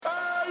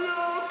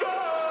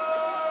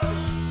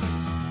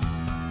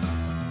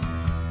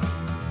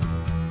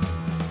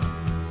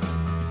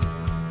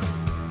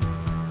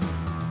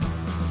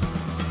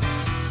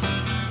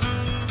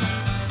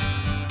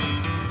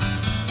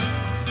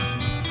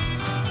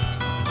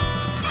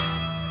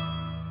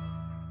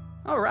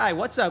right,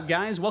 what's up,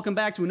 guys? Welcome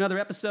back to another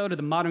episode of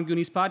the Modern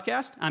Goonies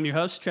podcast. I'm your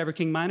host, Trevor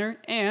King Minor,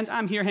 and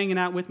I'm here hanging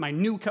out with my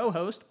new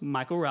co-host,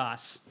 Michael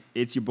Ross.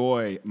 It's your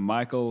boy,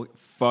 Michael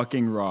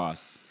fucking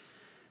Ross.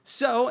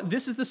 So,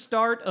 this is the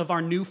start of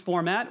our new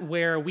format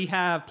where we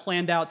have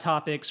planned out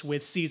topics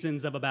with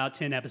seasons of about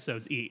 10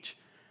 episodes each.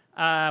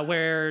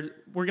 Where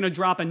we're going to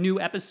drop a new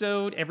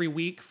episode every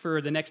week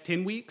for the next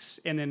 10 weeks,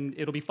 and then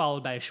it'll be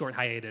followed by a short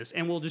hiatus.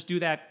 And we'll just do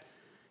that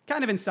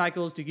kind of in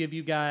cycles to give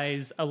you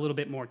guys a little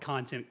bit more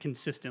content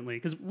consistently,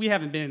 because we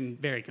haven't been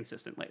very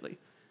consistent lately.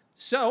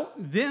 So,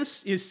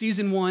 this is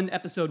Season 1,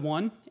 Episode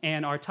 1,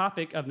 and our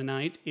topic of the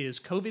night is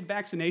COVID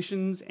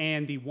vaccinations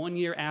and the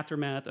one-year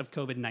aftermath of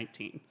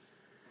COVID-19.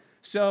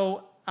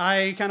 So,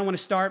 I kind of want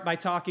to start by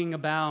talking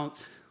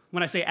about,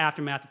 when I say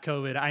aftermath of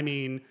COVID, I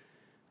mean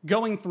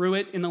going through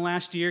it in the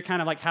last year,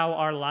 kind of like how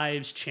our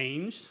lives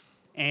changed,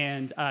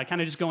 and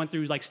kind of just going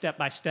through like step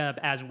by step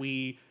as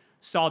we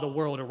saw the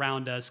world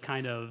around us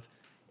kind of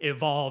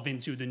evolve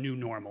into the new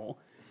normal.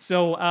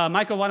 So,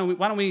 Michael, why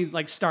don't we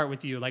like start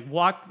with you? Like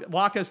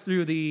walk us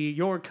through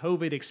your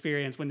COVID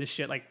experience when this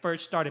shit like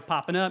first started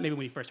popping up, maybe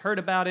when you first heard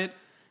about it,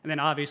 and then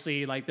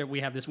obviously like we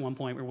have this one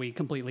point where we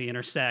completely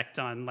intersect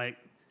on like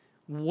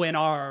when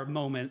our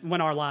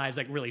lives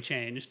like really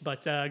changed.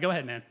 But go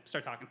ahead, man,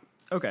 start talking.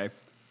 Okay.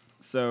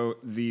 So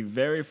the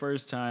very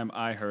first time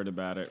I heard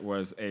about it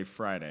was a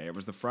Friday. It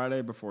was the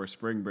Friday before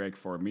spring break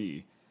for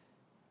me.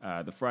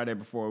 The Friday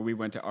before we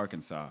went to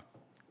Arkansas.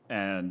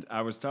 And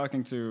I was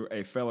talking to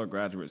a fellow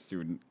graduate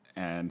student,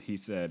 and he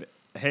said,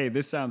 "Hey,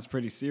 this sounds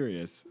pretty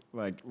serious.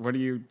 Like, what do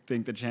you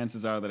think the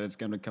chances are that it's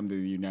going to come to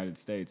the United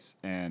States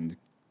and,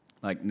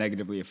 like,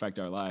 negatively affect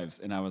our lives?"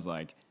 And I was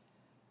like,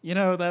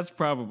 that's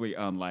probably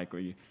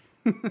unlikely.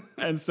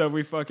 And so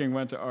we fucking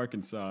went to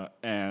Arkansas,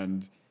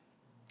 and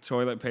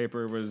toilet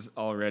paper was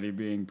already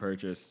being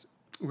purchased.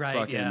 Right,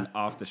 fucking yeah.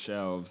 off the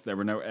shelves. There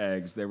were no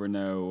eggs. There were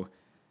no,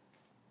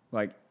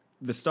 like,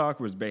 the stock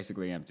was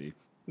basically empty.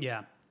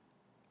 Yeah.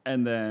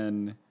 And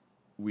then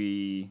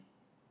we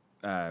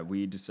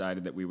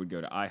decided that we would go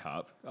to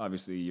IHOP.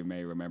 Obviously, you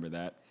may remember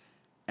that.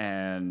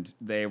 And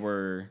they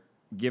were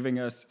giving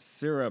us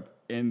syrup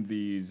in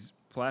these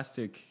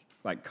plastic,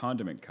 like,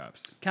 condiment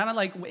cups. Kind of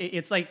like,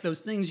 it's like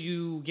those things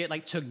you get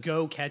like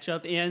to-go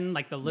ketchup in,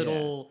 like the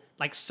little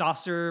like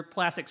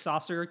plastic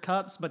saucer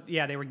cups. But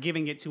yeah, they were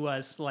giving it to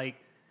us like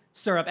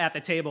syrup at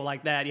the table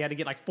like that. You had to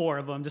get like 4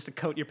 of them just to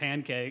coat your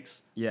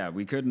pancakes. Yeah,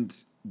 we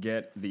couldn't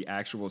get the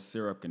actual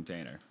syrup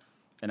container.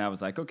 And I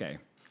was like, okay,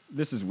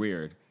 this is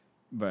weird.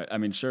 But, I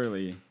mean,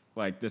 surely,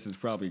 like, this is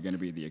probably going to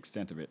be the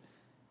extent of it.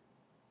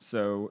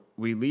 So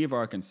we leave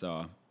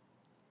Arkansas,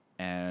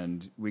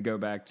 and we go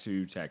back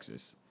to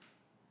Texas.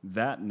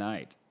 That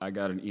night, I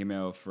got an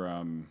email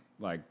from,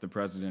 like, the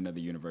president of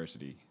the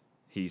university.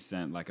 He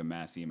sent, like, a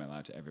mass email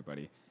out to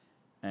everybody.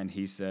 And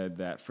he said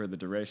that for the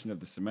duration of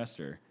the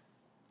semester,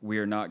 we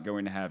are not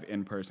going to have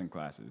in-person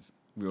classes.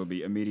 We will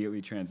be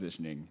immediately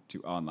transitioning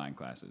to online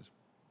classes.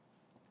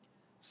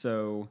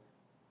 So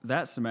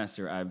that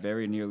semester, I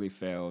very nearly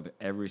failed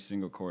every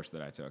single course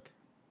that I took.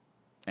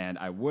 And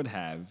I would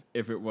have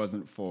if it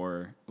wasn't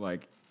for,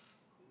 like,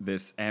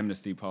 this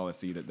amnesty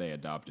policy that they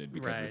adopted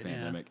because of the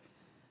pandemic. Yeah.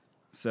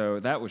 So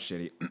that was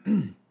shitty.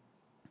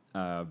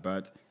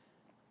 But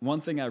one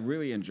thing I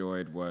really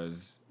enjoyed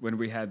was when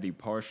we had the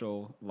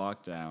partial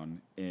lockdown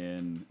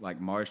in,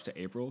 like, March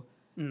to April.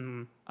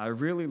 Mm-hmm. I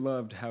really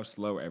loved how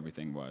slow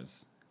everything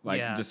was.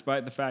 Like,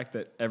 despite the fact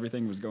that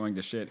everything was going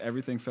to shit,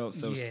 everything felt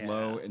so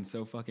slow and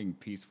so fucking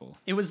peaceful.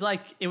 It was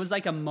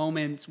like a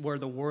moment where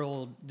the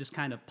world just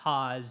kind of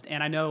paused.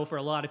 And I know for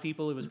a lot of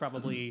people, it was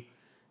probably,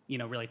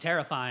 really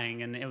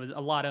terrifying. And it was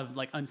a lot of,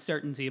 like,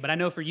 uncertainty. But I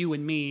know for you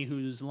and me,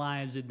 whose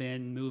lives had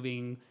been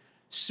moving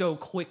so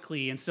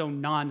quickly and so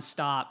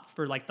nonstop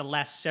for, like, the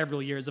last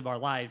several years of our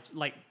lives,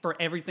 like, for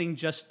everything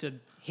just to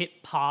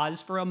hit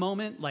pause for a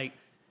moment, like,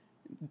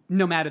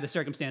 no matter the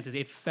circumstances,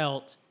 it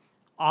felt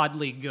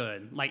oddly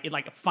good.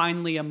 Like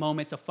finally a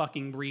moment to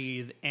fucking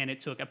breathe, and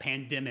it took a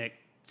pandemic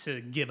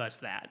to give us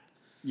that.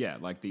 Yeah,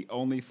 like the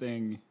only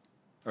time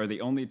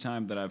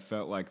that I've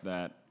felt like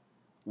that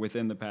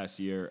within the past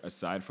year,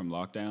 aside from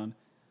lockdown,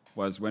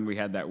 was when we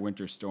had that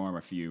winter storm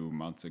a few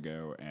months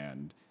ago,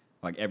 and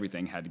like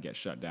everything had to get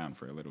shut down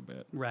for a little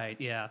bit. Right,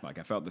 yeah. Like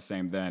I felt the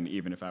same then,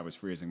 even if I was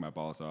freezing my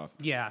balls off.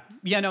 Yeah.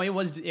 Yeah, no, it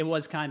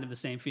was kind of the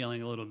same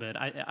feeling a little bit.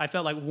 I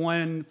felt like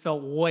one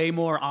felt way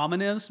more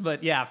ominous,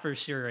 but yeah, for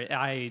sure.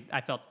 I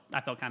felt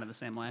kind of the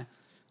same way.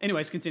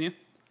 Anyways, continue.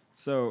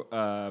 So,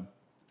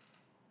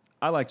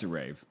 I like to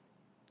rave,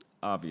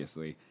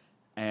 obviously.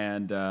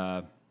 And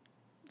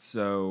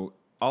so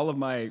all of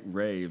my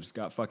raves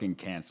got fucking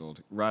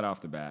canceled right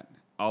off the bat.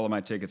 All of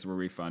my tickets were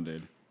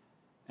refunded.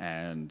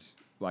 And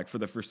like for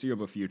the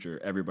foreseeable future,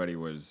 everybody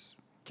was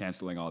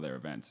canceling all their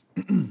events.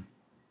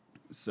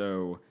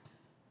 So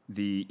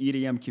the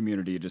EDM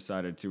community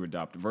decided to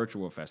adopt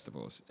virtual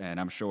festivals. And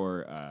I'm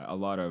sure a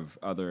lot of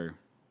other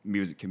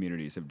music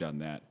communities have done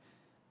that.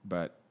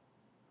 But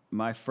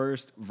my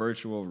first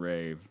virtual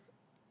rave,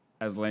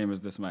 as lame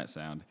as this might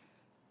sound,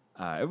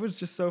 It was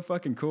just so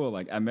fucking cool.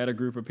 Like, I met a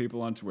group of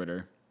people on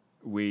Twitter.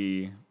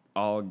 We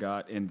all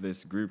got in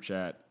this group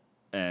chat,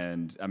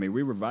 and I mean,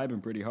 we were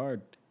vibing pretty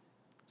hard.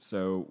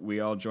 So we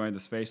all joined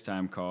this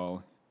FaceTime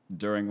call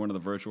during one of the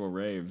virtual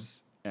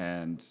raves,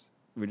 and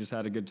we just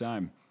had a good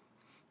time.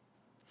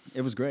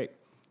 It was great.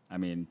 I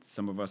mean,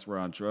 some of us were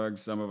on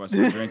drugs, some of us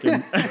were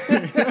drinking.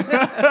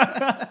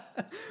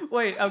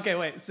 Wait.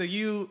 So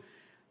you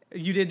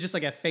did just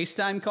like a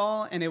FaceTime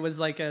call, and it was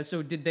like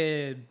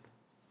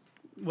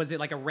was it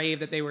like a rave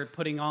that they were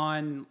putting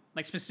on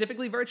like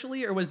specifically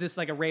virtually, or was this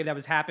like a rave that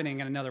was happening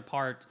in another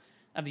part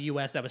of the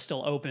US that was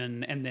still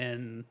open, and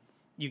then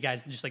you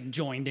guys just like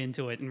joined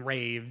into it and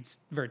raved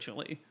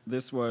virtually?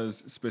 This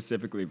was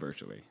specifically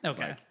virtually.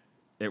 Okay. Like,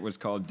 it was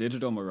called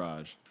Digital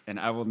Mirage, and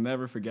I will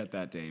never forget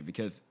that day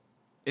because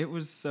it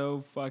was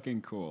so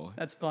fucking cool.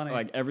 That's funny.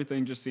 Like,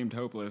 everything just seemed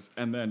hopeless,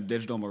 and then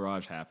Digital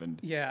Mirage happened.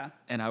 Yeah.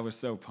 And I was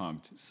so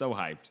pumped, so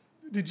hyped.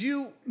 Did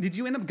you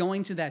end up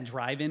going to that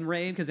drive-in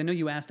rave? Because I know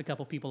you asked a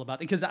couple people about it.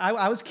 Because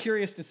I was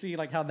curious to see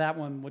like how that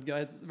one would go.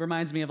 It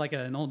reminds me of like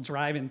an old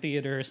drive-in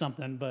theater or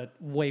something, but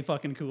way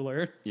fucking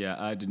cooler.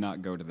 Yeah, I did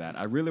not go to that.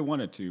 I really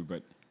wanted to,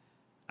 but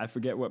I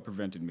forget what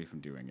prevented me from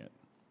doing it.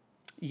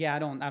 Yeah, I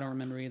don't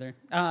remember either.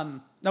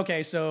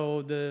 Okay,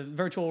 so the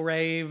virtual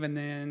rave, and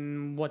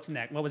then what's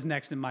next? What was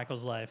next in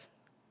Michael's life?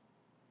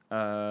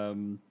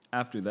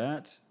 After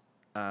that,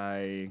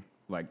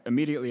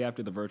 immediately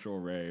after the virtual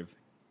rave,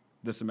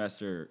 the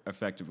semester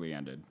effectively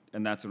ended.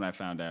 And that's when I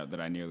found out that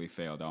I nearly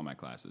failed all my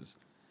classes.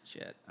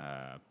 Shit.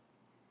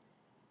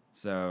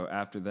 So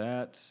after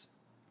that,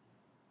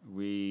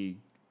 we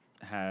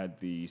had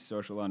the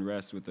social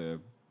unrest with the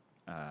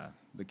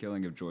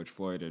killing of George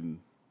Floyd and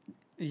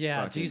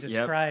yeah, Jesus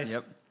yep, Christ.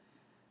 Yep.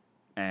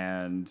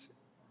 And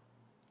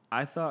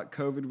I thought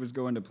COVID was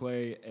going to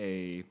play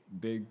a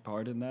big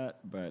part in that,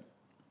 but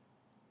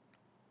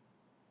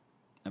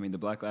I mean, the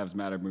Black Lives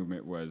Matter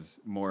movement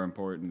was more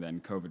important than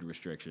COVID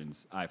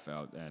restrictions, I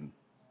felt, and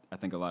I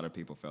think a lot of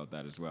people felt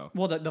that as well.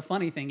 Well, the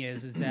funny thing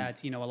is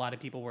that, you know, a lot of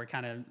people were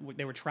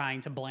they were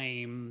trying to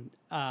blame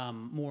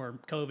more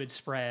COVID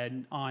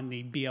spread on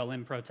the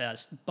BLM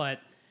protest, but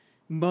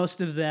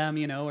most of them,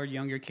 you know, are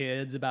younger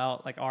kids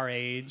about like our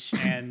age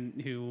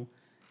and who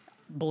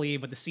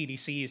believe what the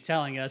CDC is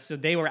telling us. So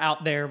they were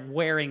out there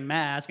wearing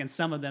masks, and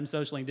some of them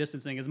socially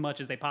distancing as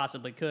much as they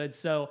possibly could.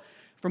 So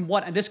from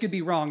what, this could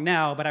be wrong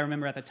now, but I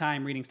remember at the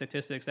time reading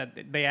statistics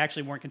that they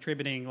actually weren't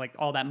contributing like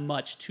all that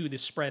much to the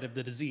spread of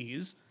the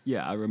disease.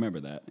 Yeah, I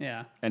remember that.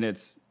 Yeah. And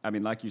it's, I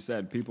mean, like you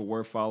said, people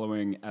were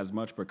following as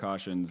much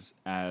precautions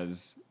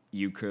as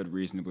you could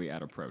reasonably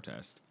at a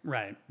protest.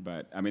 Right.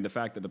 But I mean, the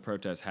fact that the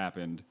protest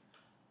happened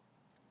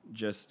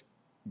just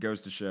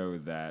goes to show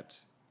that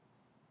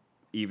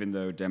even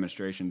though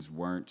demonstrations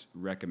weren't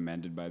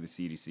recommended by the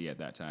CDC at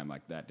that time,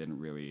 like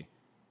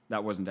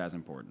that wasn't as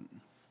important.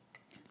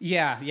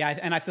 Yeah,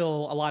 and I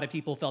feel a lot of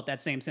people felt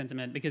that same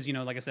sentiment because, you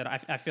know, like I said,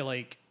 I feel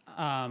like,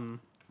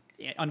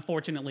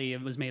 unfortunately,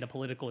 it was made a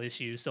political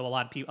issue. So a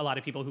lot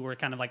of people who were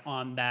kind of like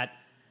on that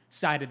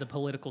side of the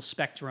political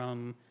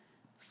spectrum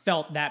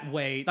felt that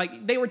way.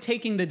 Like they were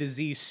taking the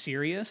disease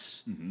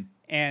serious,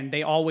 and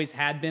they always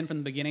had been from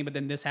the beginning. But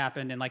then this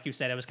happened, and like you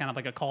said, it was kind of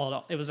like a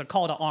call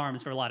to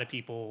arms for a lot of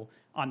people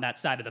on that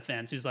side of the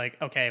fence. Who's like,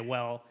 okay,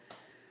 well,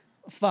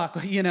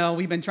 fuck, you know,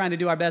 we've been trying to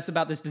do our best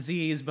about this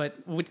disease, but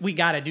we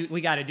gotta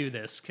do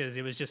this because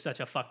it was just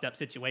such a fucked up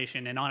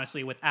situation. And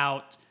honestly,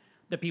 without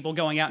the people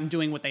going out and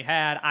doing what they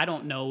had, I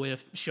don't know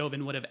if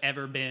Chauvin would have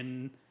ever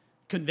been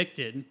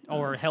convicted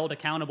or held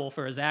accountable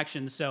for his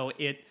actions. So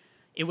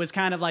it was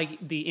kind of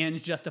like the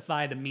ends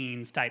justify the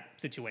means type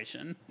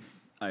situation.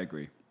 I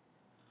agree.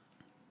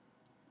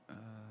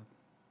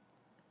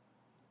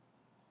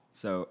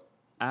 So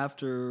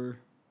after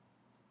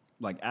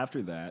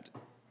that,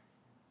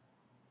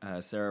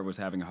 Sarah was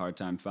having a hard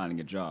time finding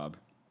a job,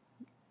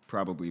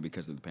 probably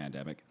because of the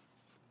pandemic.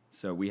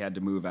 So we had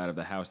to move out of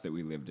the house that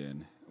we lived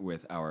in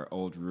with our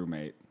old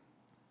roommate,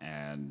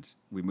 and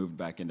we moved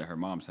back into her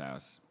mom's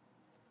house.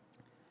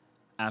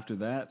 After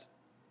that,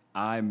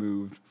 I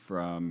moved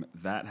from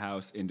that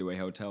house into a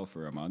hotel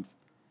for a month.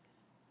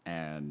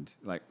 And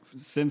like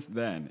since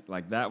then,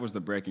 like that was the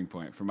breaking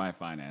point for my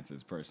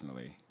finances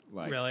personally.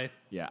 Like, really?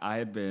 Yeah, I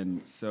had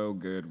been so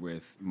good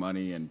with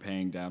money and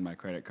paying down my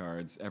credit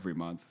cards every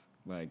month,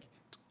 like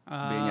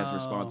being as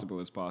responsible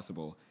as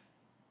possible.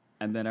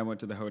 And then I went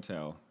to the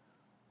hotel,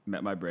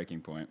 met my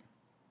breaking point,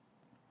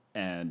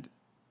 and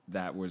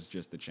that was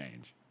just the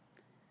change.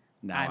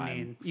 Now I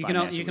mean, you can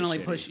only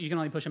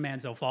push a man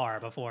so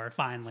far before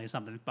finally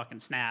something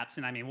fucking snaps.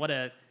 And I mean, what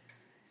a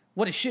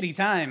shitty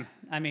time.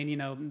 I mean, you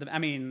know,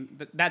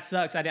 that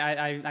sucks.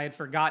 I had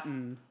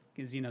forgotten.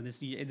 Because, you know, this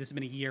has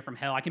been a year from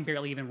hell. I can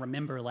barely even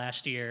remember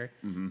last year.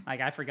 Mm-hmm. Like,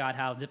 I forgot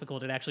how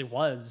difficult it actually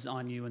was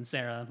on you and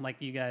Sarah. Like,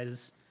 you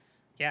guys,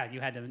 yeah, you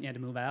had to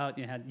move out.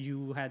 You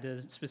had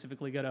to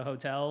specifically go to a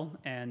hotel,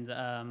 and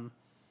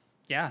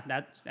yeah,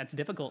 that's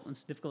difficult.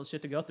 It's difficult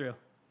shit to go through.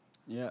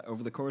 Yeah,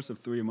 over the course of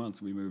 3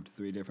 months, we moved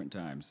 3 different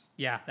times.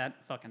 Yeah, that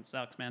fucking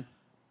sucks, man.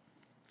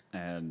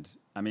 And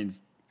I mean,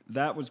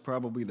 that was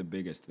probably the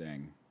biggest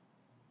thing.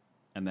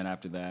 And then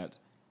after that,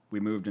 we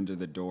moved into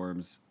the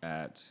dorms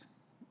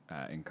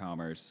in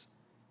Commerce.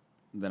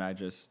 Then I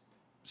just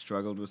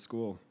struggled with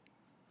school,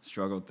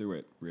 struggled through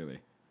it, really.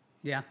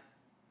 Yeah.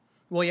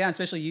 Well, yeah,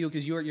 especially you,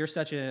 because you're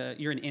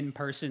an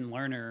in-person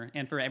learner,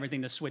 and for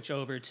everything to switch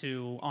over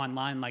to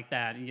online like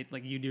that,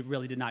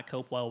 really did not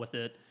cope well with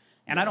it.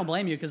 And I don't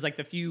blame you, because like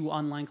the few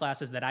online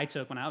classes that I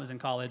took when I was in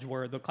college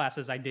were the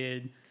classes I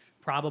did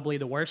probably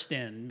the worst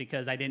in,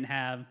 because I didn't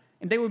have,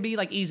 and they would be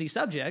like easy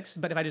subjects,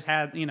 but if I just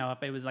had,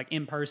 if it was like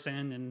in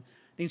person and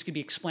things could be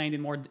explained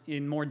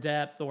in more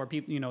depth, or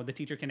people, the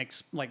teacher can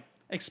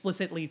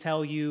explicitly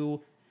tell you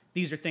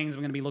these are things I'm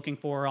going to be looking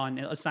for on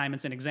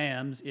assignments and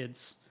exams.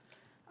 It's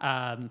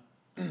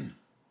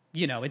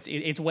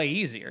it's way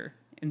easier.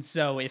 And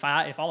so if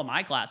all of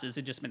my classes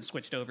had just been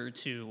switched over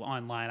to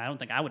online, I don't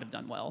think I would have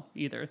done well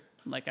either.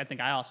 Like, I think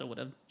I also would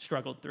have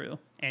struggled through.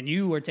 And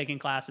you were taking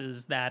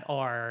classes that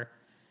are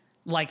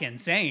like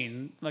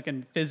insane, like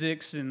in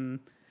physics, and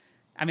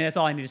I mean, that's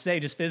all I need to say,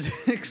 just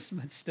physics,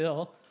 but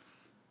still.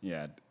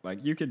 Yeah,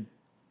 like you could.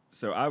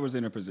 So I was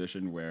in a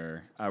position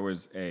where I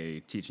was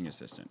a teaching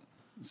assistant.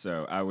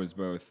 So I was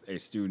both a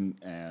student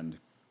and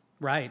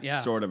right, yeah,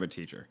 sort of a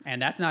teacher.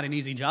 And that's not an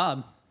easy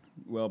job.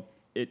 Well,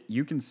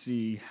 you can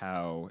see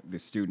how the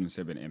students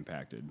have been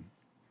impacted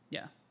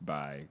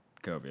by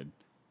COVID.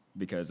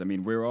 Because, I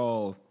mean, we're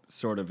all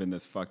sort of in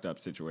this fucked up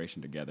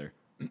situation together.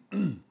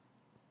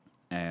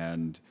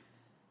 And,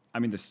 I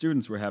mean, the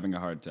students were having a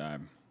hard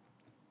time.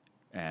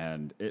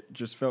 And it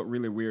just felt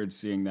really weird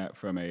seeing that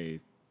from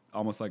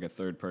almost like a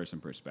third-person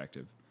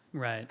perspective.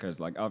 Right.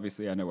 Because, like,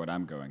 obviously I know what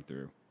I'm going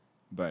through.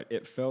 But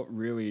it felt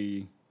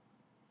really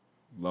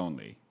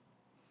lonely.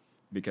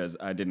 Because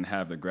I didn't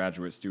have the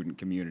graduate student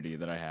community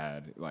that I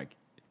had, like,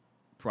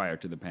 prior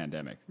to the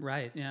pandemic.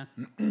 Right, yeah.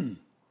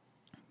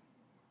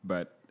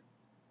 But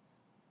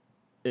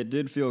it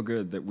did feel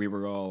good that we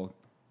were all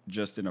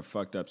just in a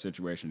fucked up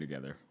situation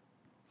together.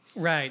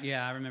 Right,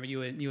 yeah. I remember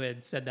you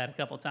had said that a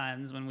couple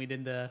times when we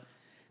did the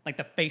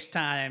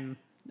FaceTime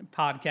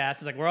podcast.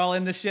 It's like, we're all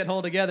in this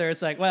shithole together.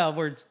 It's like, well,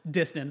 we're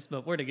distanced,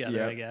 but we're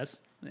together, I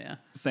guess. Yeah.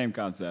 Same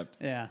concept.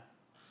 Yeah.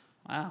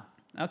 Wow.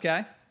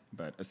 Okay.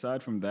 But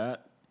aside from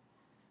that,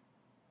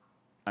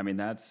 I mean,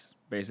 that's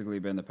basically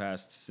been the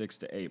past 6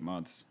 to 8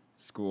 months.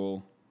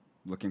 School,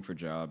 looking for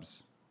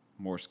jobs,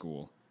 more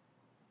school.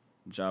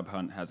 Job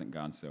hunt hasn't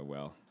gone so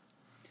well.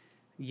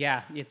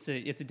 Yeah, it's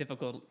a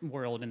difficult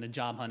world in the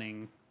job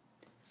hunting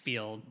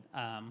field.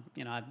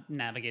 I've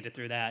navigated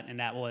through that, and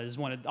that was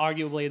one of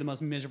arguably the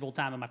most miserable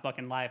time of my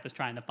fucking life, was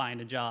trying to find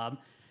a job.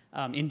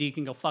 Indeed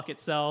can go fuck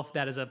itself.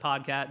 That is a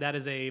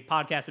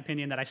podcast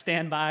opinion that I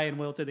stand by and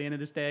will to the end of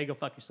this day. Go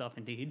fuck yourself,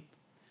 Indeed.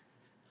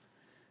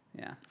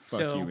 Yeah.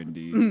 Fuck you,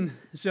 Indeed.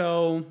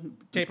 So,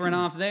 tapering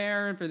off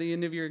there for the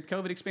end of your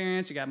COVID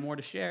experience, you got more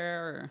to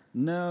share? Or?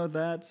 No,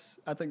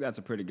 I think that's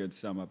a pretty good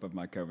sum up of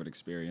my COVID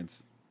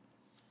experience.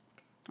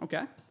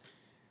 Okay.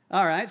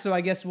 All right. So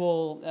I guess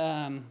we'll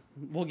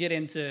get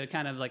into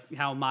kind of like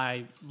how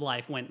my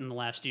life went in the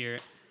last year.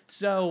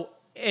 So,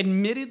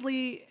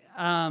 admittedly,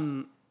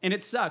 and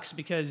it sucks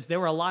because there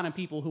were a lot of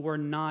people who were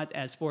not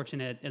as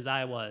fortunate as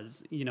I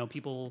was.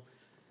 People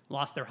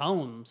lost their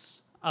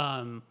homes.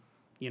 A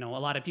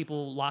lot of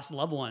people lost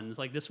loved ones.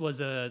 Like, this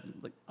was a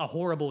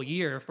horrible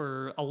year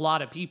for a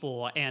lot of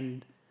people.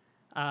 And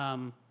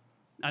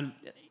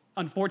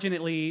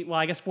unfortunately, well,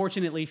 I guess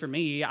fortunately for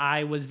me,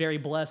 I was very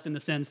blessed in the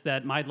sense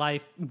that my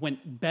life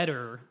went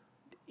better.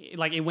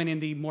 Like, it went in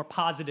the more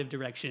positive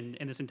direction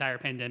in this entire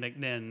pandemic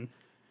than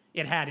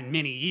it had in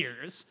many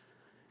years.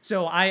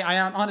 So I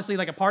honestly,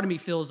 like, a part of me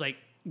feels like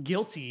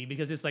guilty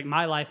because it's like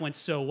my life went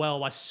so well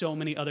while so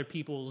many other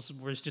people's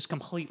was just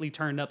completely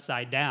turned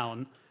upside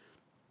down.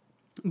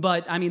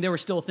 But, I mean, there were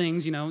still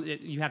things,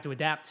 you have to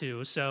adapt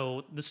to.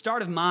 So the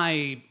start of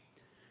my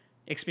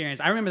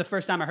experience, I remember the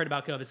first time I heard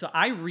about COVID. So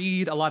I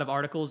read a lot of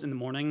articles in the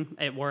morning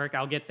at work.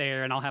 I'll get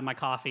there and I'll have my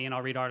coffee and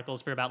I'll read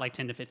articles for about like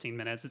 10 to 15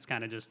 minutes. It's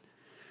kind of just,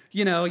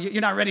 you're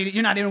not ready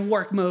you're not in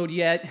work mode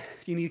yet.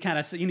 You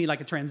need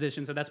like a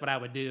transition. So that's what I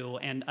would do.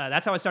 And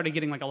that's how I started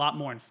getting like a lot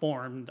more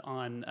informed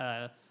on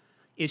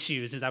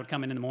issues. As I would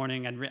come in the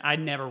morning. I'd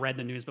never read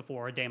the news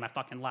before a day in my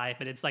fucking life.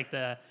 But it's like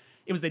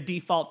it was the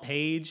default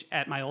page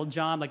at my old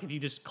job. Like, if you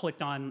just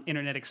clicked on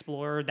Internet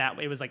Explorer,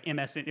 it was like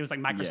MSN, it was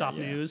like Microsoft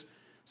News.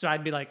 So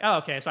I'd be like, oh,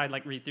 okay. So I'd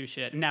like read through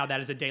shit. And now that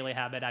is a daily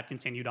habit I've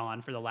continued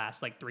on for the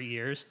last like 3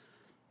 years.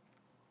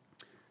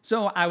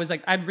 So I was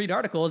like, I'd read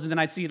articles and then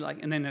I'd see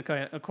and then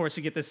of course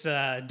you get this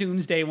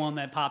doomsday one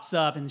that pops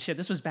up and shit.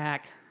 This was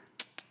back,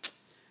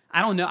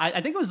 I don't know.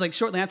 I think it was like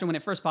shortly after when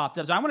it first popped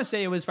up. So I want to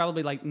say it was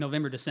probably like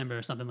November, December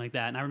or something like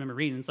that. And I remember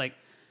reading, it's like,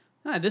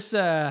 there's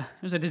a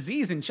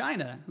disease in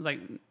China. I was like,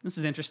 this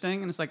is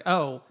interesting. And it's like,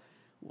 oh.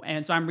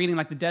 And so I'm reading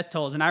like the death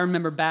tolls. And I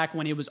remember back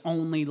when it was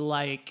only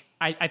like,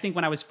 I think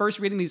when I was first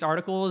reading these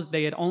articles,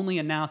 they had only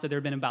announced that there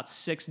had been about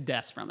 6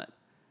 deaths from it.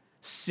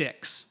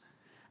 6.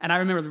 And I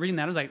remember reading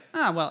that. I was like,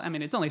 well, I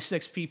mean, it's only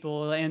 6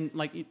 people. And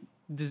like,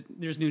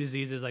 there's new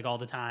diseases like all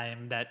the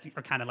time that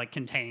are kind of like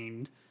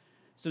contained.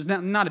 So it's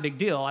not a big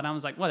deal. And I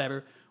was like,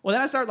 whatever. Well,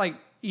 then I start like,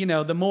 you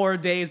know, the more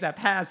days that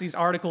pass, these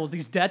articles,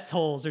 these death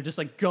tolls are just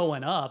like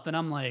going up. And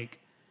I'm like,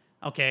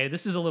 okay,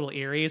 this is a little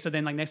eerie. So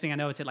then like next thing I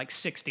know, it's at like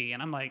 60.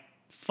 And I'm like,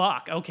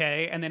 fuck,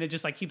 okay. And then it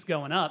just like keeps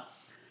going up.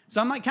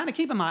 So I'm like kind of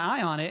keeping my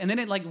eye on it. And then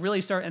it like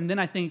really started. And then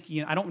I think,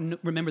 you know, I don't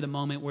remember the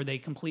moment where they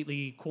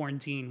completely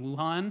quarantined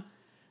Wuhan.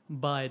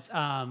 But,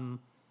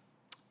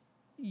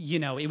 you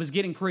know, it was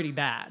getting pretty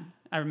bad.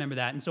 I remember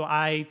that. And so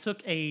I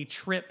took a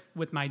trip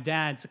with my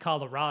dad to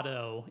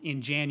Colorado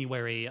in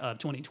January of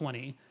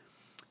 2020.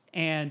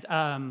 And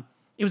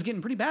it was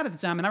getting pretty bad at the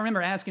time. And I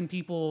remember asking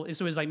people,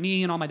 so it was like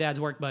me and all my dad's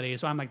work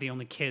buddies. So I'm like the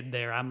only kid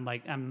there.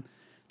 I'm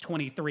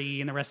 23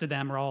 and the rest of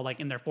them are all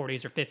like in their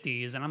 40s or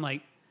 50s. And I'm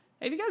like,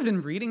 hey, have you guys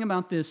been reading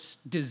about this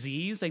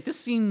disease? Like, this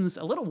seems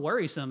a little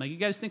worrisome. Like, you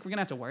guys think we're going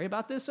to have to worry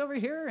about this over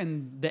here?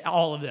 And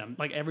all of them,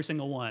 like every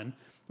single one,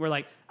 were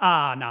like,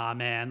 nah,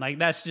 man. Like,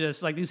 that's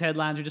just, like, these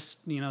headlines are just,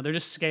 you know, they're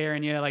just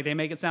scaring you. Like, they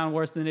make it sound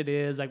worse than it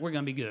is. Like, we're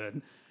going to be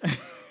good.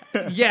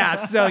 Yeah,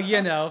 so,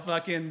 you know,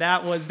 fucking,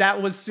 that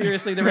was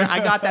seriously,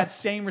 I got that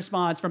same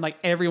response from, like,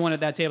 everyone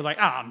at that table. Like,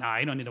 nah,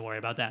 you don't need to worry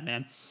about that,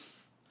 man.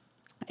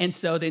 And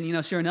so then, you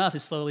know, sure enough, it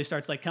slowly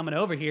starts like coming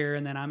over here,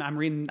 and then I'm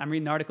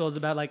reading articles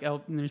about like,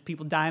 oh, there's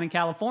people dying in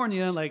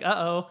California, like,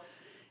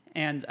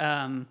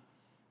 and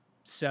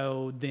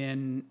so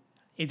then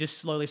it just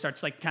slowly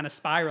starts like kind of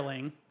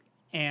spiraling,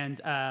 and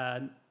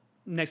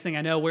next thing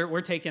I know,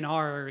 we're taking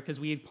because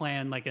we had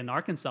planned like an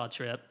Arkansas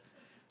trip.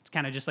 It's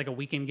kind of just like a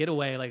weekend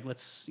getaway. Like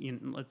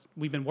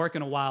we've been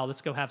working a while.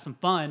 Let's go have some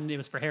fun. It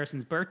was for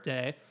Harrison's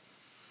birthday.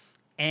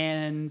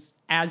 And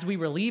as we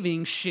were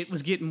leaving, shit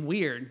was getting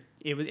weird.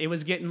 It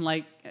was getting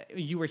like,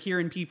 you were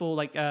hearing people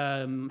like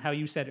how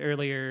you said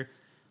earlier,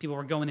 people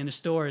were going into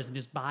stores and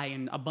just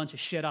buying a bunch of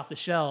shit off the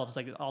shelves.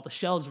 Like all the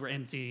shelves were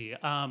empty.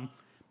 I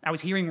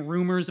was hearing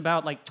rumors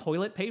about like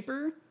toilet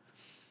paper.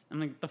 I'm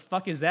like, the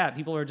fuck is that?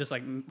 People are just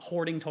like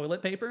hoarding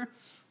toilet paper.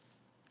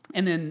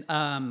 And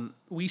then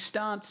we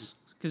stopped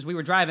because we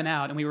were driving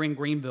out and we were in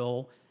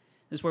Greenville.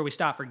 This is where we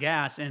stopped for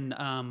gas. And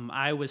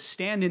I was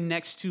standing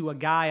next to a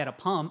guy at a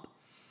pump.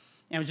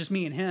 And it was just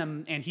me and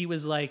him, and he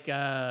was like,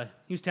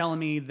 he was telling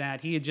me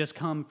that he had just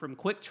come from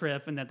Quick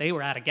Trip and that they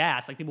were out of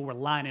gas. Like people were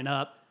lining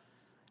up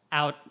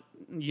out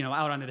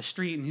onto the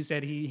street, and he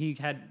said he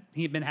had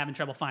been having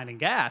trouble finding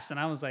gas. And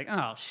I was like,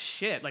 oh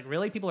shit, like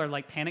really? People are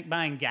like panic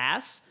buying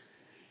gas?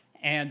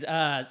 And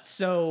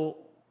so,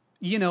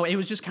 you know, it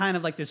was just kind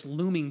of like this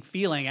looming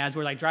feeling as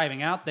we're like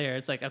driving out there.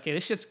 It's like, okay,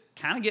 this shit's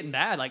kind of getting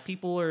bad. Like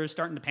people are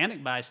starting to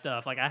panic buy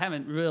stuff. Like I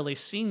haven't really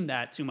seen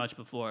that too much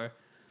before.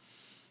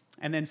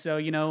 And then so,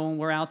 you know,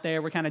 we're out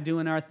there, we're kind of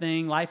doing our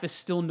thing. Life is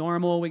still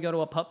normal. We go to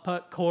a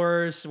putt-putt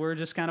course. We're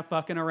just kind of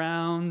fucking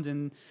around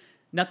and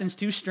nothing's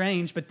too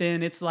strange. But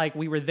then it's like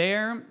we were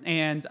there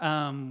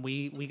and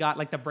we got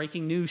like the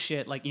breaking news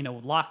shit, like, you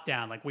know,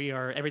 lockdown. Like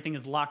everything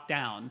is locked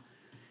down.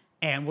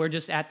 And we're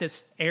just at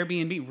this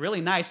Airbnb, really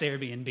nice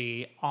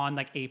Airbnb on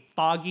like a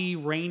foggy,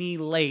 rainy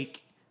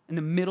lake in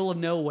the middle of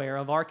nowhere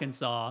of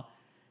Arkansas.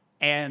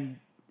 And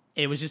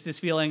it was just this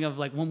feeling of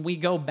like, when we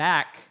go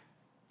back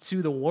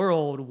to the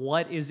world,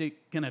 what is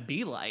it gonna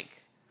be like?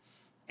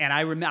 And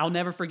I'll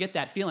never forget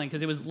that feeling,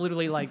 because it was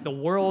literally like the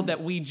world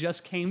that we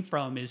just came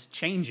from is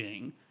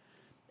changing,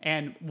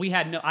 and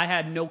I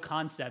had no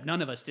concept.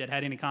 None of us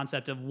had any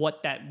concept of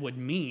what that would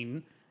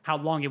mean, how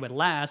long it would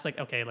last. Like,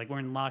 okay, like we're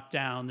in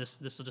lockdown. This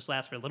will just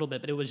last for a little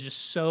bit, but it was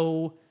just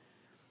so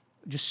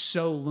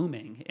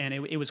looming, and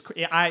it was.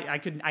 I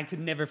could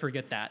never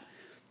forget that.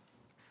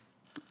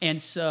 And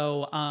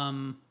so,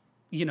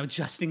 you know,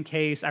 just in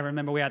case, I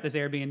remember we were at this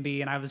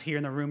Airbnb and I was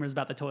hearing the rumors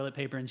about the toilet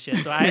paper and shit.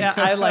 So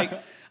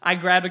I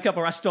grabbed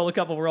I stole a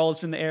couple rolls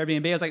from the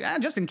Airbnb. I was like,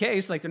 just in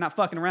case, like they're not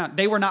fucking around.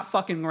 They were not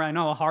fucking around. I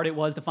know how hard it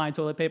was to find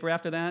toilet paper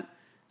after that. It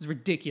was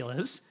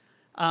ridiculous.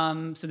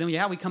 So then,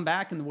 we come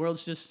back and the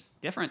world's just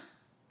different.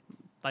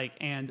 Like,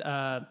 and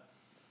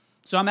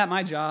so I'm at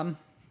my job,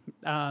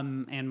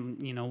 and,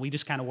 you know, we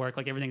just kind of work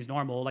like everything's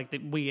normal. Like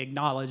we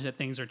acknowledge that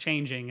things are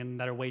changing and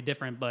that are way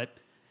different, but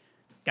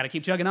got to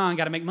keep chugging on,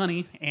 got to make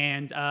money.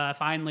 And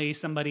finally,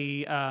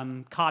 somebody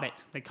caught it.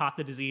 They caught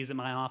the disease at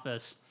my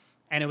office.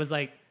 And it was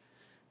like,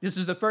 this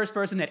is the first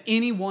person that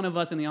any one of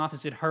us in the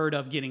office had heard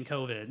of getting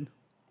COVID.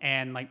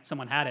 And like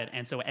someone had it.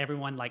 And so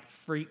everyone like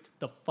freaked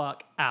the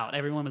fuck out.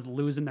 Everyone was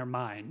losing their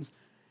minds.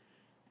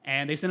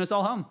 And they sent us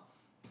all home.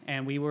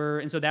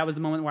 And so that was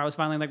the moment where I was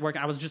finally like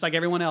working. I was just like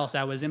everyone else.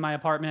 I was in my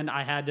apartment.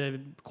 I had to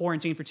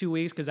quarantine for 2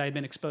 weeks because I had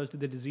been exposed to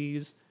the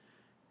disease.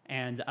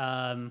 And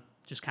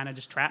just kind of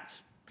just trapped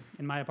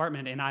in my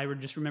apartment. And I would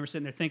just remember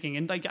sitting there thinking,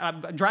 and like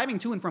driving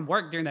to and from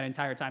work during that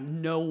entire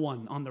time, no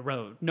one on the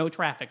road, no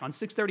traffic on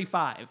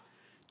 635,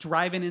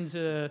 driving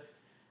into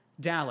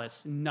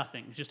Dallas,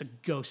 nothing, just a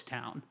ghost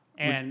town.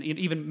 And it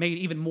even made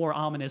even more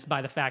ominous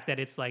by the fact that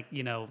it's like,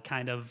 you know,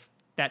 kind of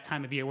that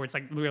time of year where it's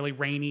like really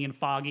rainy and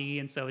foggy.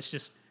 And so it's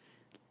just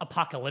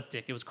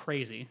apocalyptic. It was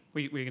crazy. Were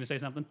you going to say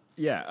something?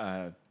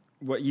 Yeah.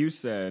 What you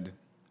said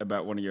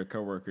about one of your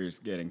coworkers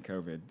getting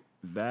COVID,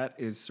 that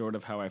is sort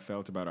of how I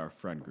felt about our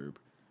friend group.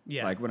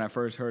 Yeah. Like when I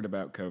first heard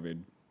about COVID,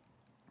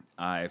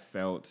 I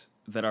felt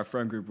that our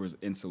friend group was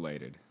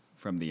insulated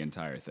from the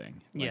entire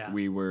thing. Like, Yeah.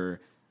 we were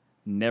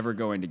never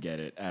going to get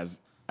it. As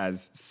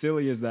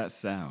silly as that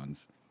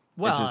sounds,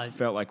 Well, it just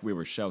felt like we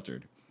were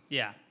sheltered.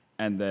 Yeah.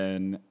 And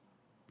then,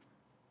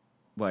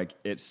 like,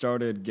 it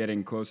started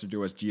getting closer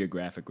to us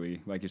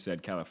geographically. Like you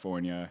said,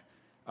 California,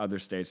 other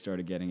states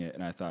started getting it,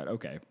 and I thought,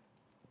 okay,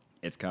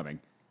 it's coming.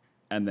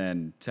 And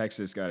then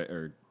Texas got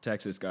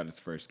its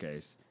first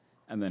case,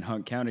 and then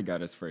Hunt County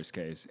got its first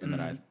case, and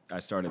then I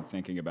started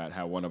thinking about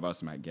how one of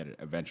us might get it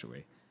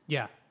eventually.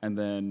 Yeah. And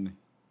then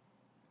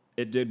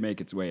it did make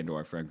its way into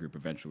our friend group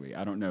eventually.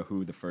 I don't know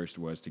who the first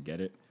was to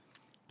get it.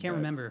 Can't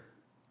remember.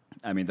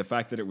 I mean, the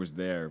fact that it was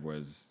there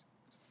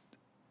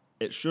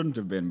it shouldn't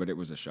have been, but it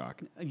was a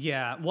shock.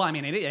 Yeah, well, I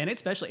mean,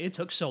 it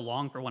took so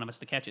long for one of us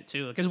to catch it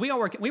too, because we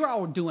were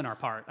all doing our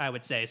part, I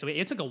would say. So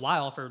it took a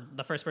while for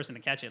the first person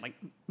to catch it, like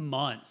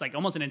months, like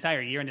almost an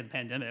entire year into the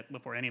pandemic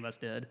before any of us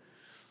did.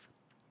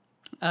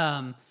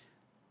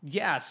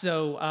 Yeah,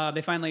 so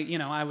they finally,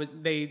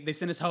 they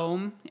sent us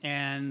home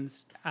and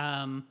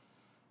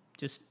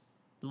just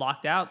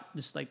locked out,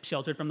 just like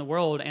sheltered from the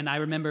world. And I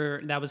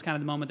remember that was kind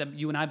of the moment that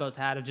you and I both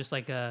had of just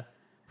like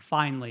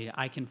finally,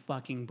 I can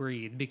fucking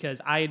breathe,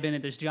 because I had been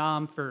at this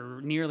job for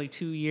nearly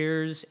 2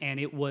 years, and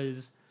it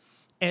was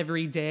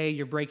every day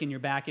you're breaking your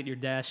back at your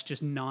desk,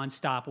 just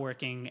nonstop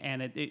working,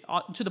 and it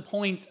to the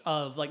point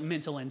of like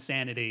mental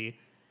insanity,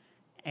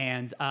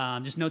 and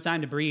just no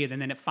time to breathe.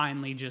 And then it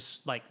finally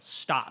just like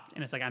stopped,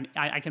 and it's like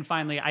I can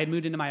finally. I had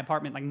moved into my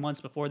apartment like months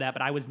before that,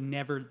 but I was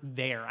never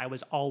there. I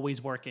was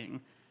always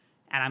working.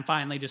 And I'm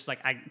finally just like,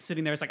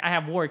 sitting there, it's like, I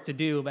have work to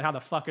do, but how the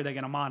fuck are they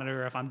going to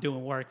monitor if I'm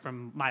doing work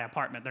from my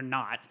apartment? They're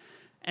not.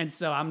 And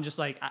so I'm just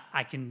like,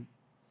 I can,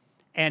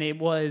 and it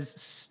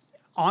was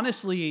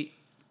honestly,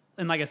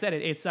 and like I said,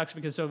 it sucks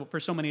because for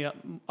so many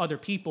other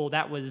people,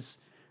 that was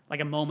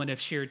like a moment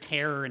of sheer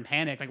terror and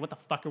panic. Like, what the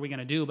fuck are we going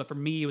to do? But for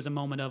me, it was a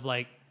moment of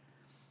like,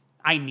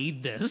 I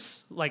need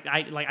this.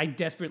 I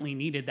desperately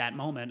needed that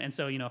moment. And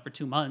so, for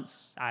 2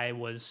 months, I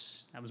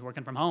was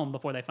working from home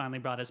before they finally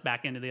brought us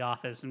back into the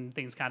office, and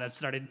things kind of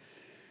started,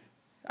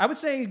 I would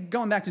say,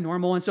 going back to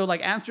normal. And so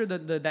like after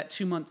that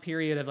 2-month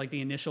period of like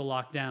the initial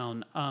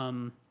lockdown,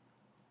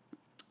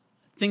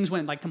 things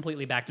went like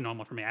completely back to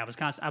normal for me. I was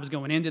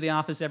going into the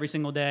office every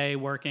single day,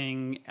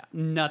 working.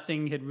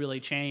 Nothing had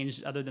really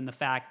changed other than the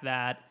fact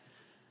that,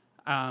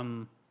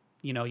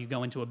 you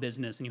go into a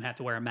business and you have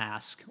to wear a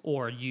mask,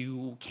 or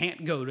you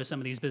can't go to some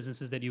of these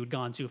businesses that you had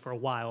gone to for a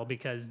while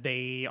because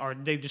they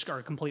just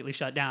are completely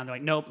shut down. They're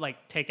like, nope,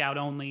 like takeout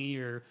only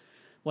or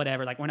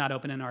whatever. Like, we're not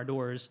opening our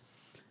doors.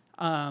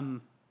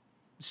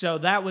 So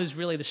that was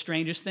really the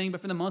strangest thing.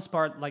 But for the most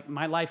part, like,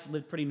 my life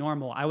lived pretty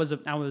normal. I was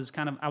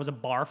a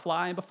bar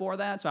fly before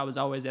that. So I was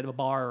always at a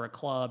bar or a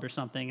club or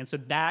something. And so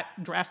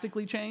that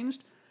drastically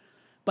changed.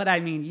 But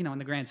I mean, in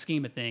the grand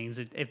scheme of things,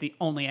 if the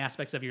only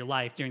aspects of your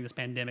life during this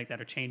pandemic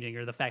that are changing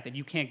are the fact that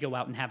you can't go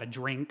out and have a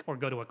drink or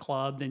go to a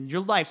club, then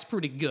your life's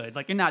pretty good.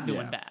 Like, you're not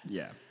doing bad.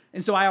 Yeah.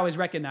 And so I always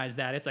recognize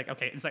that. It's like,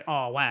 okay, it's like,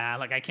 oh, wow,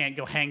 like I can't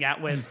go hang out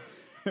with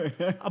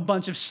a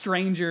bunch of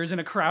strangers in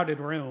a crowded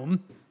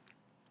room.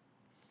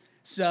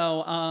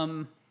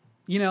 So,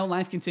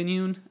 life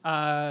continued.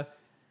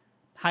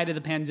 Height of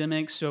the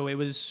pandemic, so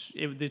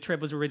the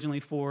trip was originally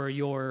for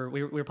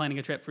we were planning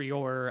a trip for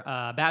your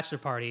bachelor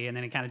party, and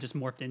then it kind of just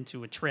morphed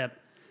into a trip.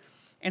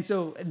 And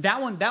so that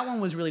one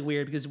was really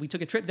weird because we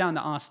took a trip down to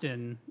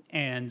Austin,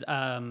 and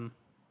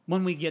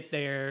when we get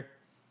there,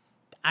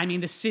 I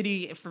mean, the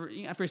city for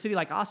a city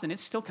like Austin,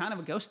 it's still kind of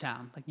a ghost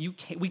town. Like,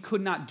 we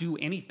could not do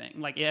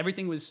anything. Like,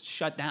 everything was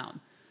shut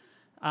down.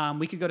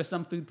 We could go to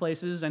some food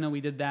places. I know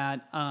we did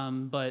that,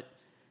 but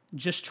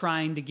just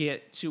trying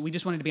to we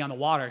just wanted to be on the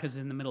water because it's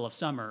in the middle of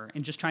summer,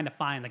 and just trying to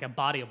find like a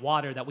body of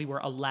water that we were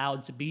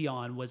allowed to be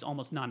on was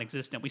almost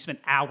non-existent. We spent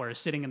hours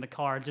sitting in the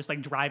car, just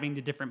like driving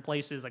to different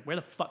places. Like, where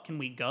the fuck can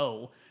we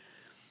go?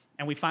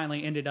 And we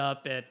finally ended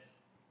up at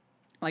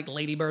like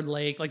Lady Bird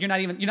Lake. Like, you're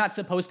not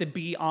supposed to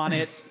be on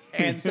it.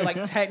 And so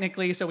like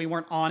technically, so we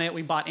weren't on it.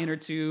 We bought inner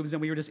tubes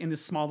and we were just in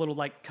this small little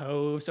like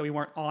cove. So we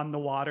weren't on the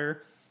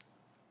water.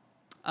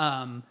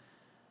 And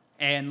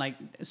like,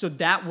 so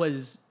that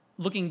was,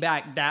 looking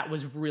back, that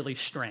was really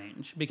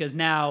strange because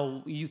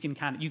now you can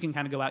kind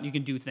of go out and you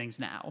can do things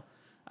now,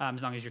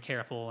 as long as you're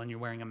careful and you're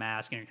wearing a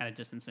mask and you're kind of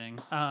distancing.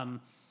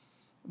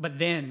 But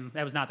then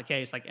that was not the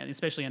case. Like,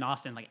 especially in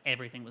Austin, like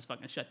everything was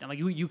fucking shut down. Like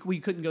we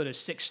couldn't go to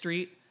 6th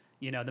Street,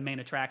 the main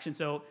attraction.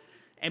 So,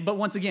 but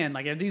once again,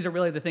 like if these are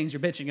really the things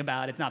you're bitching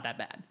about, it's not that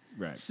bad.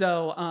 Right.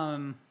 So,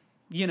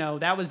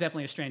 that was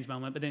definitely a strange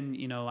moment. But then,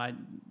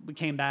 we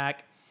came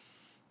back,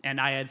 and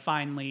I had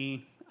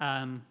finally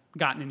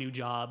gotten a new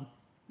job.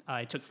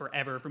 It took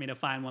forever for me to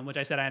find one, which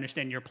I said I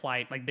understand your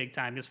plight, like big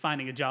time, because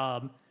finding a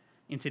job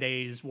in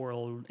today's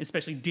world,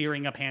 especially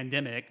during a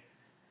pandemic,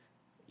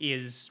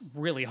 is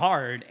really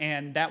hard.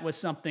 And that was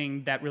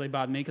something that really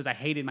bothered me because I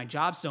hated my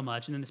job so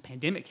much. And then this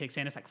pandemic kicks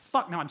in. It's like,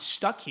 fuck, now I'm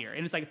stuck here.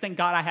 And it's like, thank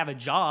God I have a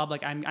job.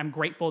 Like, I'm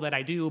grateful that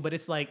I do, but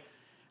it's like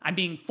I'm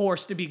being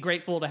forced to be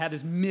grateful to have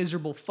this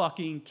miserable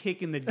fucking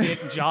kick in the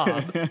dick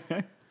job.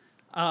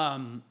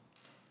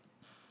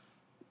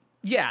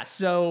 Yeah,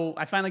 so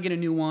I finally get a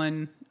new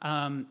one,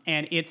 and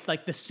it's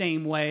like the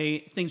same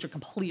way. Things are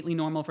completely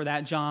normal for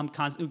that job.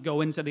 Go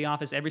into the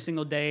office every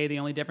single day. The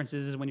only difference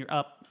is when you're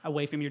up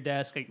away from your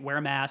desk, like wear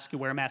a mask. You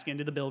wear a mask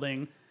into the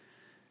building.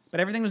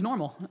 But everything was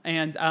normal.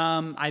 And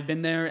I've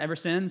been there ever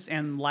since,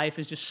 and life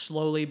has just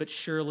slowly but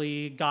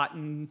surely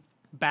gotten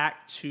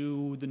back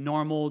to the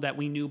normal that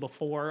we knew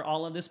before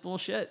all of this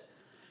bullshit.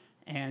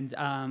 And,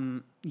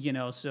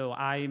 so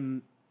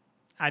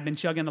I've been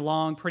chugging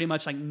along pretty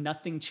much like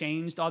nothing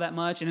changed all that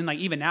much. And then like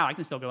even now I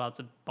can still go out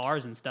to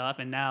bars and stuff.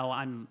 And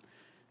now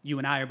you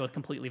and I are both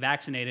completely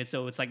vaccinated.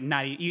 So it's like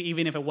not,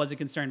 even if it was a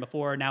concern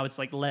before, now it's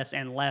like less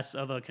and less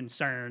of a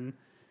concern.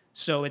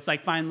 So it's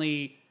like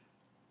finally,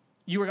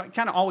 you were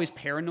kind of always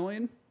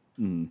paranoid.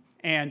 Mm.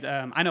 And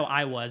I know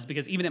I was,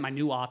 because even at my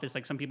new office,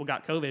 like some people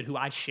got COVID who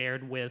I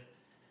shared with,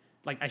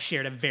 like I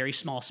shared a very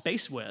small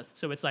space with.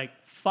 So it's like,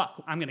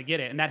 fuck, I'm going to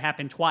get it. And that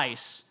happened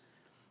twice.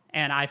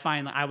 And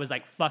I was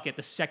like, fuck it.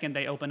 The second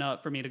they open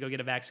up for me to go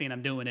get a vaccine,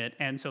 I'm doing it.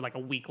 And so like a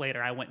week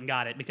later, I went and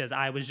got it because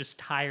I was just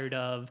tired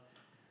of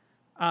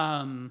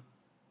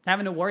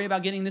having to worry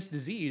about getting this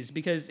disease.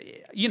 Because,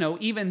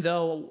 even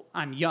though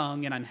I'm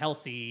young and I'm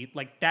healthy,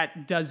 like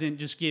that doesn't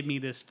just give me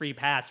this free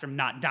pass from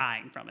not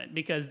dying from it.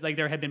 Because like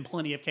there have been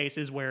plenty of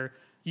cases where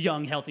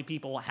young, healthy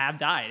people have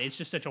died. It's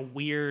just such a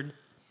weird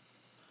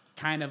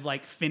kind of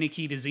like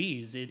finicky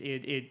disease.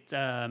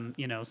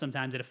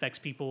 Sometimes it affects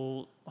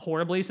people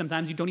horribly.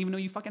 Sometimes you don't even know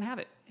you fucking have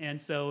it. And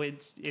so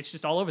it's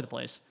just all over the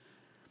place.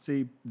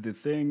 See, the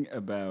thing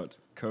about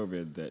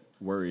COVID that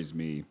worries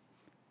me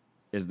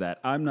is that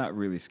I'm not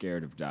really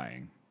scared of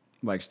dying.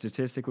 Like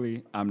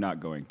statistically, I'm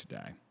not going to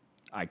die.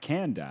 I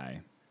can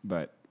die,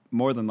 but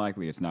more than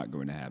likely it's not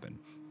going to happen.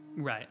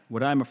 Right.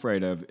 What I'm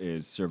afraid of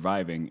is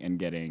surviving and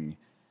getting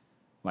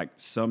like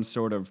some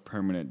sort of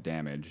permanent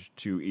damage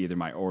to either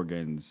my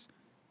organs.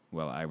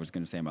 Well, I was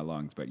going to say my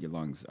lungs, but your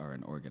lungs are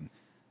an organ.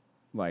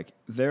 Like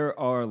there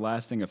are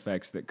lasting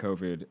effects that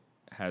COVID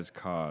has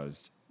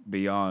caused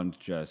beyond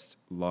just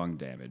lung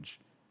damage.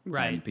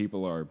 Right. And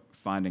people are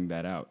finding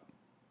that out.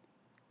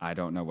 I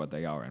don't know what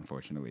they are,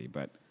 unfortunately,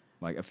 but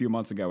like a few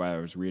months ago, I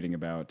was reading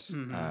about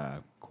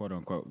quote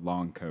unquote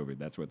long COVID.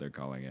 That's what they're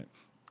calling it.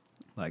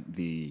 Like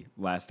the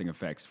lasting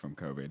effects from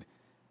COVID.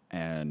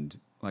 And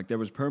like there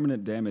was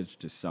permanent damage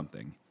to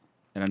something.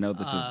 And I know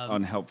this is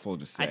unhelpful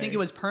to say. I think it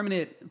was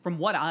permanent. From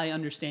what I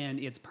understand,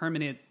 it's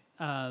permanent.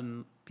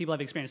 People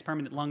have experienced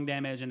permanent lung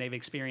damage, and they've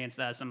experienced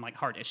some like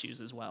heart issues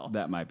as well.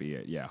 That might be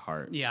it. Yeah,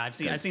 heart. Yeah, I've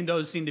seen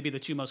those seem to be the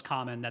two most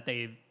common that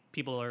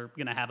people are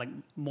going to have like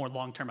more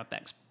long-term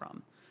effects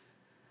from.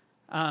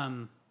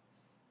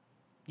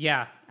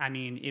 Yeah, I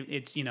mean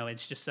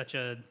it's just such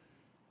a.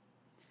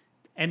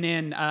 And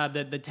then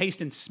the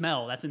taste and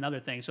smell, that's another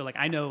thing. So, like,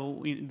 I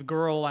know the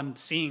girl I'm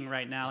seeing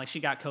right now, like, she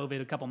got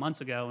COVID a couple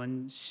months ago,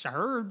 and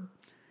her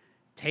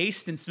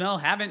taste and smell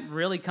haven't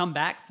really come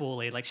back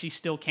fully. Like, she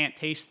still can't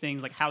taste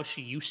things like how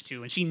she used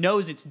to. And she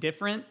knows it's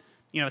different.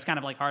 It's kind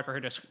of, like, hard for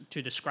her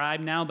to describe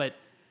now. But,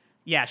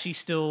 yeah,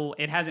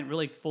 it hasn't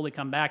really fully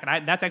come back. And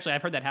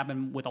I've heard that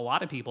happen with a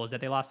lot of people, is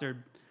that they lost their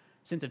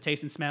sense of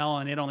taste and smell,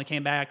 and it only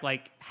came back,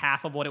 like,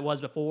 half of what it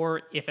was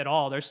before, if at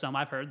all. There's some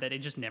I've heard that it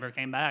just never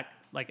came back.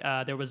 Like,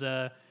 there was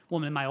a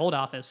woman in my old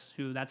office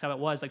who that's how it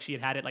was. Like, she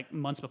had it, like,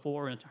 months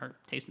before, and her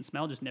taste and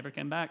smell just never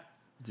came back.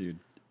 Dude,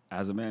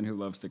 as a man who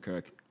loves to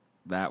cook,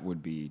 that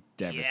would be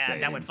devastating. Yeah,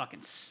 that would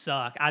fucking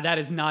suck. That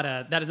is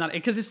not,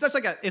 because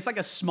it's like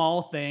a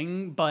small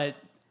thing, but,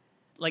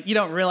 like, you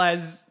don't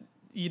realize,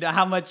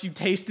 how much you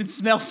taste and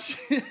smell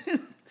shit.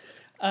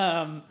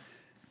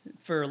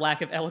 For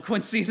lack of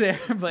eloquency there.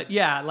 But,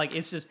 yeah, like,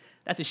 it's just,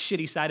 that's a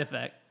shitty side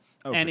effect.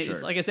 Oh, and for it's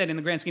sure. Like I said, in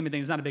the grand scheme of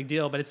things, it's not a big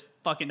deal, but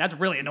that's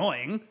really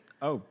annoying.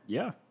 Oh,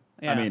 yeah.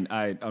 Yeah. I mean,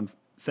 I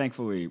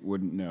thankfully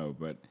wouldn't know,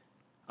 but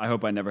I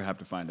hope I never have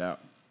to find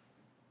out.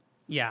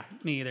 Yeah,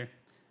 me either.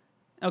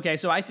 Okay,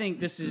 so I think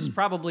this is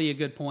probably a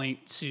good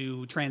point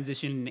to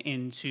transition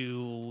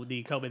into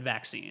the COVID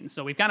vaccine.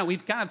 So we've kind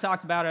of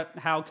talked about it,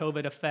 how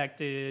COVID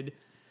affected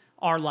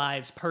our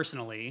lives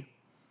personally.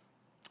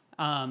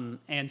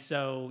 And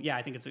so, yeah,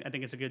 I think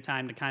it's a good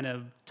time to kind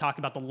of talk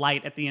about the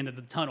light at the end of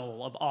the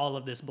tunnel of all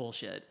of this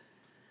bullshit.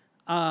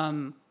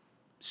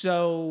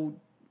 So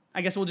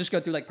I guess we'll just go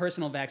through like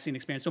personal vaccine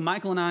experience. So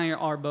Michael and I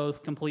are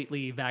both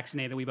completely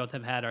vaccinated. We both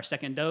have had our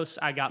second dose.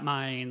 I got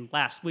mine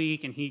last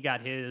week, and he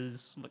got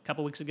his a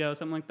couple weeks ago,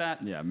 something like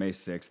that. Yeah, May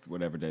 6th,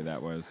 whatever day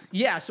that was.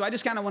 Yeah, so I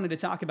just kind of wanted to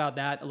talk about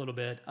that a little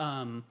bit.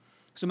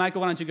 So Michael,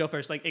 why don't you go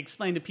first? Like,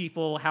 explain to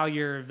people how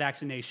your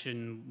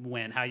vaccination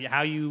went,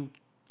 how you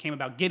came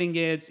about getting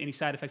it, any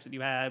side effects that you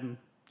had, and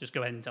just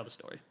go ahead and tell the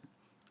story.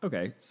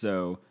 Okay,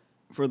 so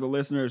for the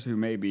listeners who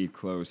may be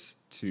close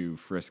to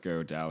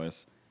Frisco,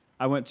 Dallas,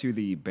 I went to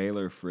the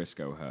Baylor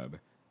Frisco hub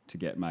to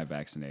get my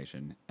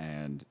vaccination,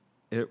 and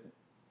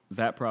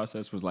that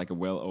process was like a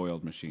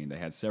well-oiled machine. They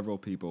had several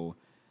people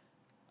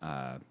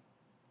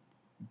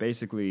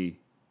basically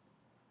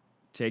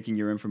taking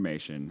your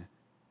information,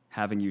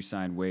 having you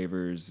sign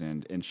waivers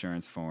and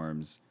insurance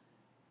forms,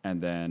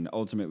 and then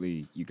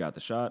ultimately you got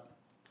the shot.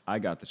 I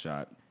got the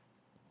shot,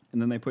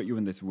 And then they put you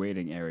in this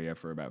waiting area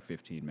for about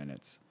 15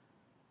 minutes.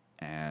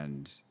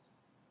 And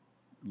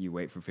you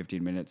wait for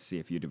 15 minutes, see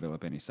if you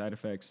develop any side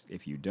effects.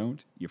 If you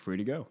don't, you're free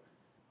to go.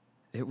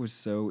 It was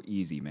so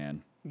easy,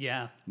 man.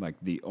 Yeah. Like,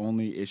 the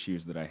only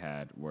issues that I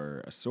had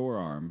were a sore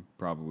arm,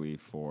 probably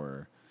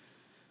for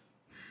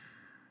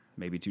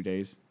maybe 2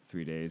 days,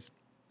 3 days.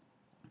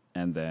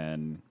 And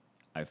then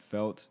I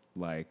felt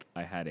like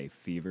I had a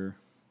fever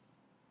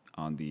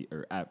on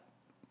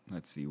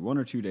let's see, 1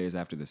 or 2 days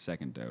after the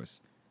second dose.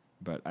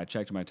 But I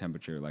checked my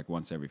temperature like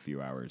once every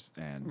few hours,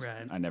 and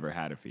Right. I never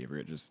had a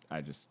fever.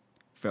 I just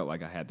felt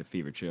like I had the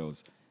fever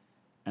chills.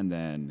 And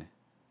then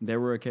there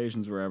were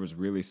occasions where I was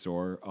really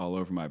sore all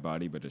over my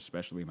body, but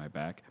especially my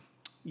back.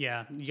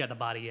 Yeah, you got the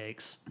body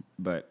aches.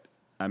 But,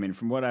 I mean,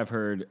 from what I've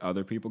heard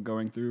other people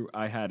going through,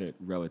 I had it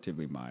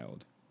relatively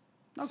mild.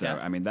 Okay. So,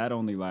 I mean, that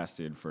only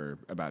lasted for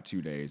about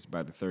 2 days.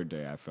 By the third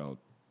day, I felt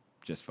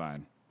just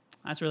fine.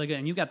 That's really good.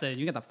 And you got the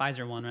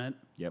Pfizer one, right?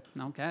 Yep.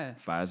 Okay.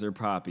 Pfizer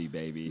Poppy,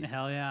 baby.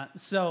 Hell yeah.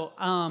 So,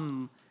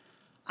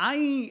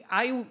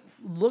 I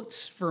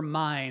looked for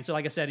mine. So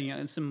like I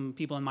said, some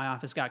people in my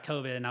office got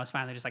COVID, and I was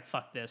finally just like,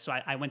 fuck this. So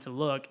I went to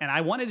look, and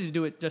I wanted to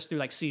do it just through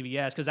like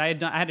CVS, because I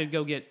had to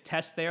go get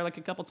tests there like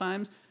a couple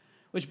times,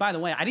 which, by the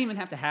way, I didn't even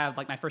have to have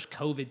like my first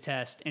COVID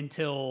test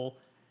until,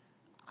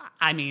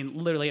 I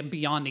mean, literally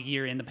beyond a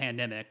year in the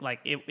pandemic.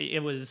 Like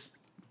it was,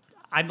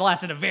 I'd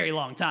lasted a very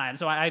long time.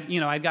 So I'd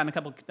gotten a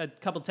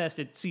couple tests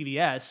at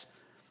CVS.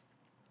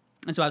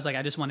 And so I was like,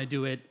 I just want to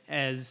do it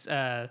as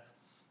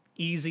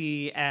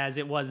easy as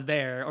it was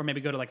there, or maybe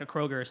go to like a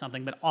Kroger or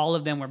something. But all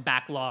of them were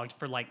backlogged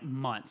for like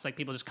months. Like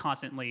people just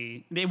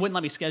constantly, they wouldn't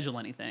let me schedule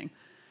anything.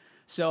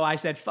 So I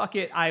said, fuck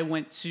it. I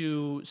went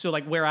to, so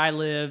like where I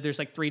live, there's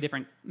like 3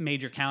 different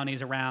major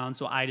counties around.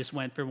 So I just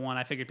went for one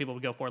I figured people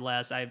would go for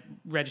less. I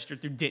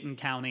registered through Denton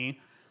County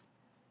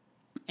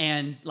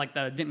and like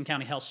the Denton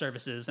County Health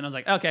Services. And I was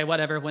like, okay,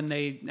 whatever. When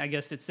I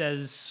guess it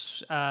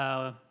says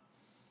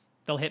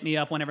they'll hit me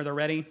up whenever they're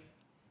ready,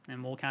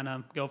 and we'll kind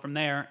of go from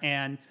there.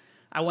 And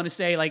I want to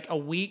say like a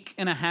week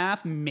and a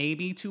half,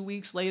 maybe 2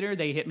 weeks later,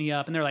 they hit me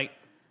up and they're like,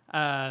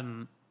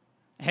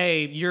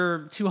 hey,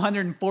 you're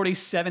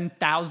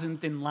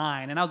 247,000th in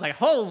line. And I was like,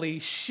 holy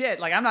shit,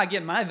 like I'm not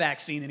getting my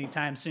vaccine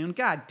anytime soon.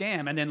 God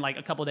damn. And then like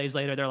a couple days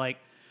later, they're like,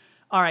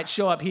 all right,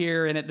 show up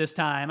here and at this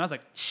time. I was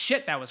like,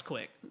 shit, that was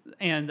quick.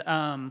 And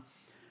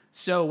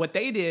so what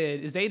they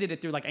did is they did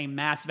it through like a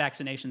mass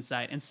vaccination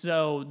site. And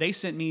so they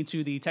sent me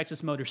to the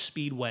Texas Motor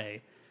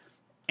Speedway,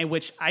 in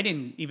which I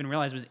didn't even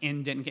realize was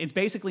in Denton. It's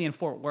basically in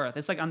Fort Worth.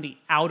 It's like on the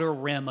outer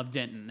rim of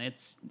Denton.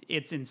 It's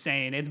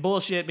insane. It's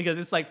bullshit because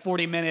it's like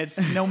 40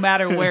 minutes no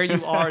matter where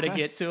you are to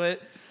get to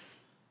it.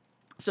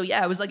 So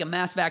yeah, it was like a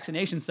mass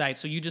vaccination site.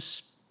 So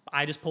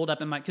I just pulled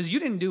up in because you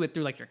didn't do it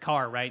through like your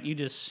car, right? You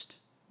just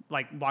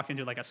like walked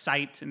into like a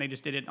site and they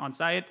just did it on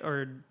site,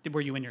 or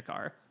were you in your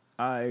car?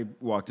 I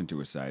walked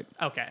into a site.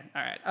 Okay,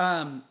 all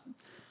right.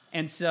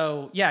 And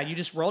so yeah, you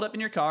just rolled up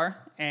in your car,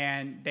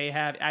 and they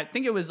have, I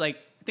think it was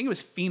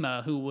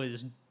FEMA who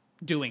was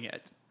doing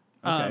it.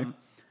 Okay.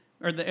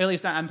 At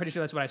least I'm pretty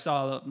sure that's what I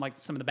saw, like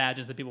some of the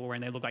badges that people were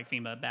wearing, they look like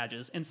FEMA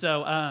badges. And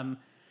so,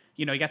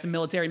 you got some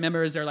military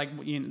members, they're like,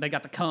 they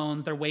got the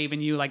cones, they're waving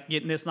you, like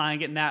getting this line,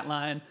 getting that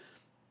line.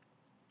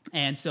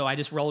 And so I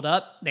just rolled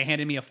up, they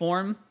handed me a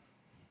form,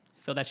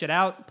 fill that shit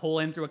out, pull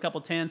in through a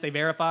couple tents, they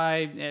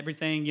verify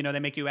everything,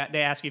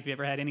 they ask you if you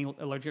ever had any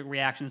allergic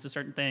reactions to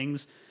certain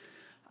things.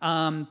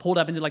 Pulled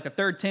up into like the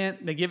third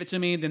tent, they give it to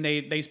me, then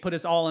they put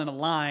us all in a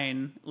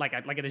line, like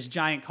this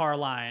giant car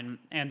line,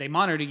 and they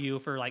monitor you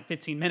for like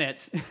 15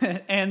 minutes.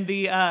 And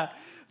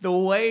the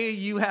way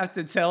you have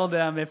to tell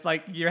them if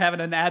like you're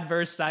having an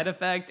adverse side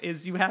effect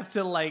is you have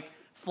to like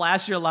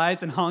flash your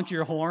lights and honk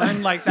your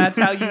horn. Like that's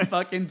how you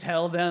fucking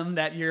tell them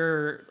that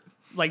you're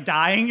like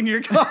dying in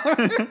your car.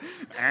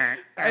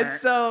 And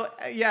so,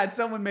 yeah,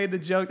 someone made the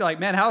joke, they're like,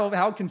 man,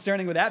 how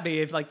concerning would that be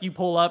if like you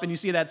pull up and you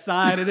see that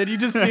sign and then you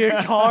just see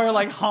a car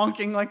like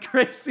honking like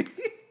crazy?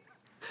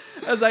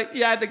 I was like,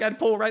 yeah, I think I'd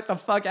pull right the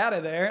fuck out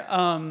of there.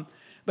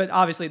 But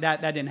obviously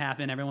that didn't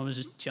happen. Everyone was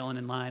just chilling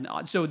in line.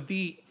 So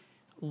the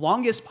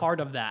longest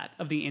part of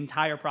the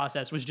entire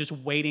process was just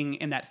waiting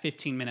in that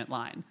 15-minute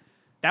line.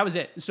 That was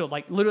it. So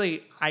like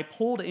literally I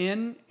pulled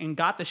in and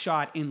got the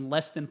shot in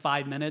less than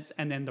 5 minutes.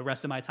 And then the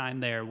rest of my time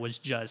there was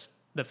just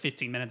the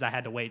 15 minutes I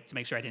had to wait to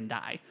make sure I didn't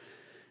die.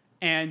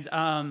 And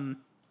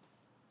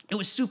it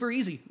was super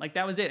easy. Like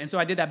that was it. And so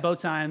I did that both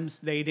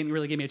times. They didn't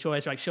really give me a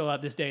choice, like show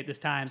up this day at this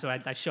time. So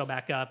I show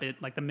back up at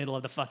like the middle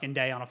of the fucking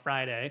day on a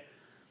Friday.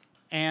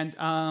 And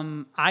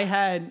I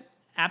had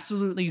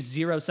absolutely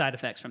zero side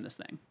effects from this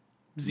thing.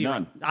 Zero.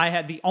 None. I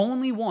had the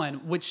only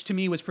one, which to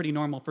me was pretty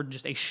normal for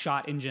just a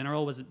shot in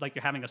general, was like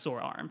you're having a sore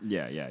arm.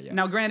 Yeah.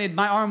 Now, granted,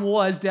 my arm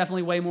was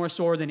definitely way more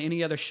sore than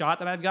any other shot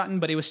that I've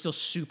gotten, but it was still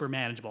super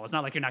manageable. It's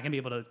not like you're not going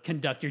to be able to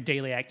conduct your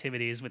daily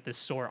activities with this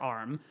sore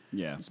arm.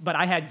 Yeah. But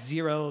I had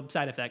zero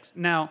side effects.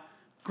 Now,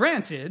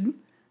 granted,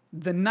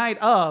 the night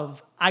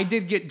of, I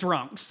did get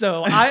drunk.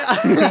 So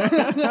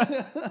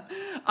I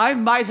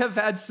might have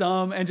had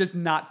some and just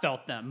not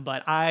felt them.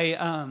 But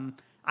I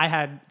I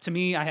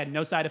had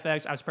no side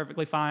effects. I was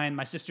perfectly fine.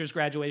 My sister's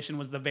graduation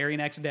was the very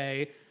next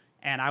day,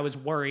 and I was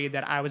worried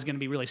that I was going to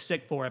be really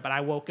sick for it. But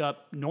I woke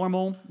up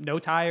normal, no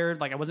tired,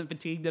 like I wasn't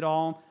fatigued at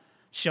all.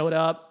 Showed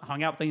up,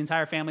 hung out with the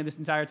entire family this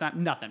entire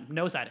time. Nothing,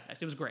 no side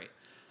effects. It was great.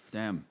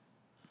 Damn.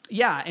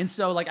 Yeah, and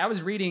so like I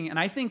was reading, and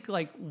I think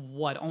like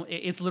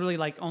it's literally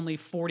like only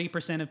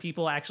 40% of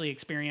people actually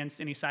experience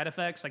any side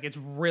effects. Like it's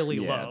really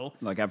low.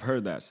 Like I've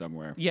heard that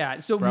somewhere. Yeah,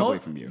 so Probably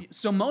from you.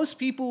 So most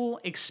people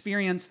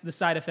experience the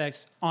side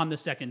effects on the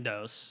second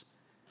dose,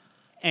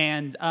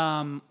 and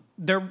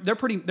they're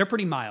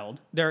pretty mild.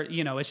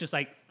 It's just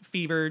like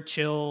fever,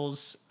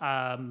 chills,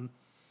 body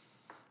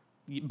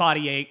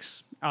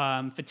aches,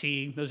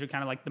 fatigue. Those are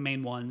kind of like the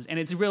main ones, and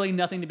it's really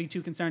nothing to be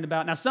too concerned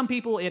about. Now, some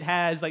people it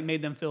has like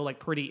made them feel like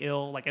pretty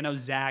ill. Like I know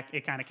Zach,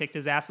 it kind of kicked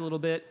his ass a little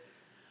bit,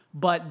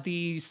 but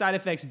the side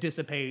effects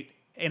dissipate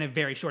in a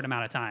very short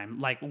amount of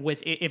time. Like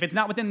if it's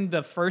not within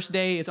the first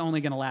day, it's only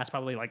going to last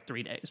probably like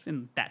 3 days,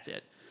 and that's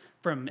it.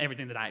 From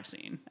everything that I've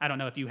seen, I don't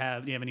know if do you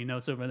have any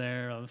notes over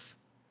there of?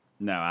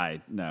 No,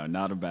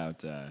 not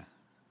about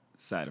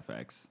side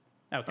effects.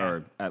 Okay.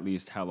 Or at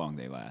least how long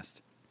they last.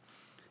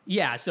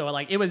 Yeah, so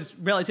like it was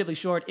relatively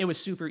short. It was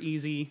super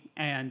easy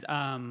and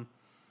a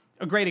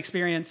great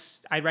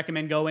experience. I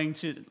recommend going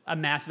to a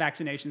mass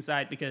vaccination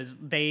site because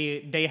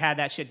they had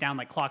that shit down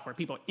like clockwork.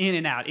 People in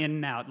and out.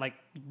 Like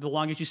the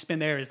longest you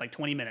spend there is like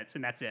 20 minutes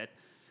and that's it.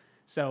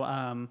 So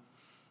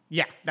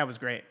yeah, that was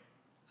great.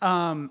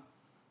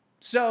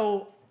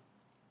 So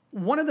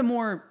one of the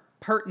more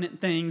pertinent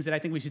things that I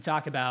think we should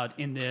talk about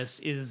in this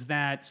is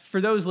that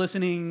for those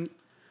listening,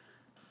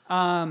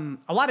 a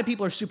lot of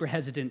people are super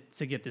hesitant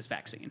to get this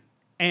vaccine.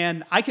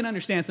 And I can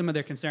understand some of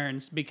their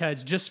concerns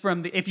because just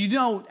from if you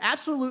know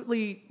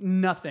absolutely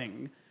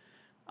nothing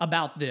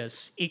about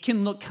this, it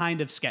can look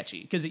kind of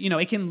sketchy because,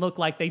 it can look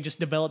like they just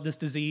developed this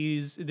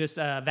disease, this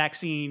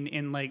vaccine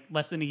in like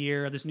less than a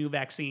year, or this new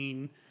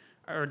vaccine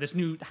or this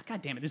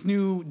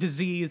new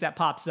disease that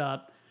pops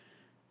up.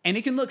 And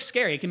it can look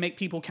scary. It can make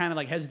people kind of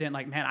like hesitant,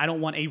 like, man, I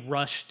don't want a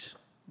rushed,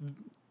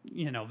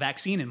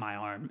 vaccine in my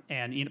arm.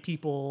 And,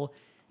 people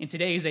in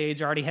today's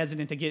age are already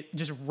hesitant to get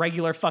just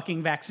regular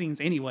fucking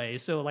vaccines anyway.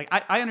 So like,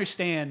 I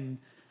understand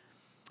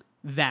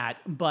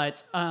that,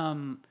 but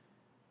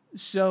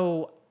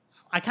so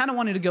I kind of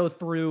wanted to go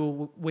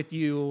through with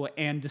you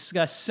and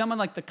discuss some of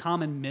like the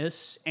common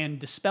myths and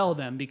dispel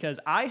them because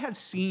I have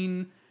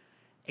seen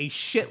a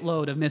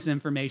shitload of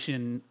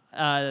misinformation.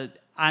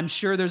 I'm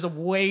sure there's a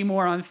way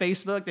more on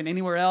Facebook than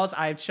anywhere else.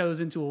 I've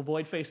chosen to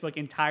avoid Facebook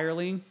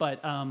entirely,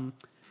 but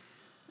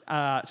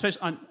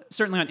especially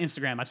certainly on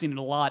Instagram. I've seen it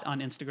a lot on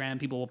Instagram.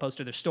 People will post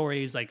to their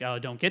stories like, "Oh,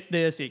 don't get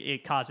this.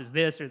 It causes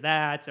this or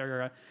that."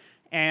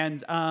 And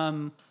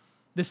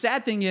the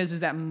sad thing is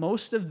that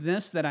most of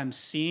this that I'm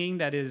seeing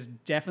that is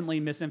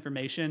definitely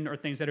misinformation or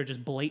things that are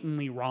just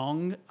blatantly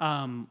wrong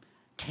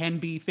can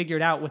be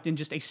figured out within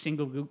just a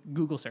single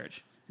Google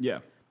search. Yeah.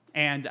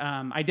 And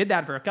I did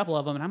that for a couple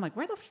of them, and I'm like,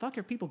 where the fuck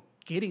are people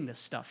getting this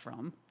stuff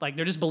from? Like,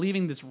 they're just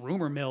believing this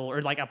rumor mill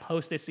or like a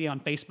post they see on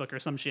Facebook or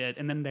some shit,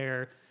 and then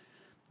they're,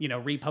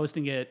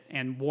 reposting it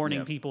and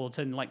warning people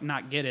to like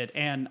not get it.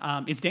 And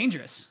it's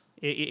dangerous.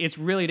 It's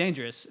really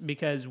dangerous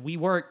because we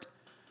worked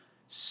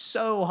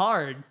so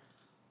hard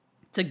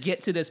to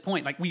get to this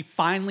point. Like, we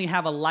finally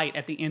have a light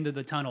at the end of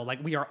the tunnel.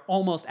 Like, we are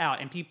almost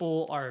out, and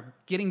people are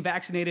getting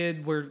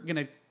vaccinated. We're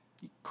gonna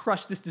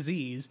crush this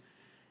disease.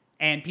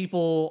 And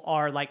people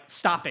are like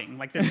stopping,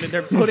 like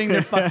they're putting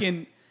their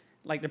fucking,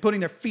 like they're putting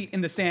their feet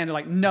in the sand. They're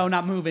like, no,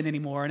 not moving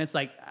anymore. And it's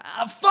like,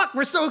 fuck,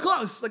 we're so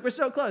close. Like we're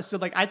so close. So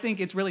like, I think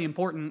it's really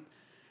important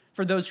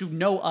for those who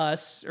know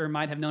us or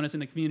might have known us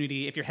in the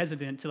community, if you're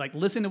hesitant to like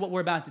listen to what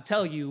we're about to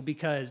tell you,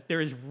 because there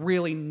is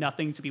really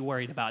nothing to be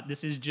worried about.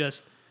 This is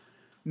just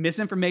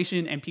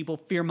misinformation and people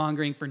fear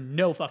mongering for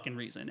no fucking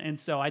reason. And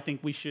so I think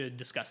we should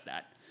discuss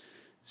that.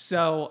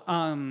 So,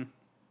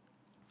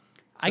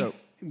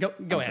 go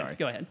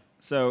ahead.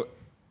 So,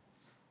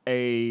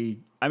 a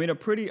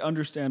pretty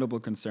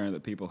understandable concern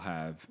that people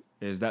have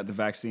is that the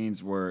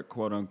vaccines were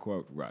quote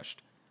unquote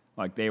rushed.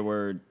 Like they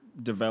were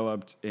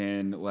developed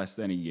in less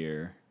than a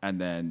year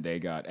and then they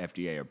got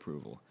FDA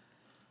approval.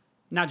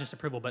 Not just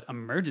approval, but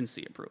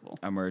emergency approval.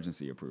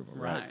 Emergency approval,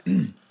 right?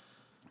 Right.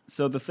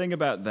 So the thing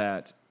about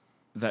that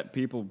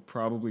people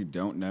probably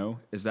don't know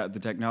is that the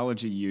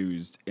technology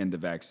used in the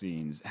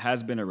vaccines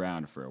has been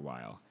around for a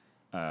while.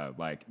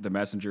 Like the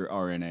messenger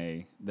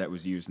RNA that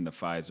was used in the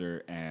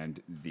Pfizer and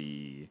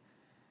the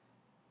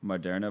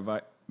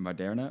Moderna.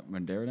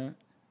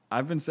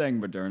 I've been saying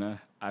Moderna.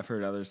 I've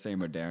heard others say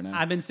Moderna.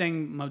 I've been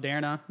saying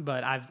Moderna,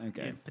 but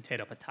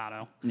potato.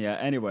 Yeah,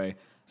 anyway.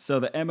 So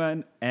the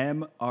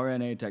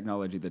mRNA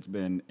technology that's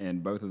been in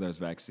both of those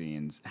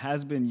vaccines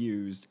has been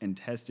used and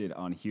tested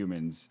on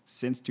humans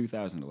since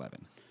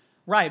 2011.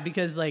 Right,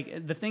 because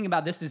like the thing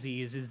about this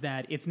disease is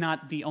that it's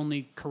not the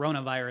only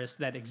coronavirus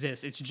that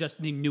exists. It's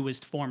just the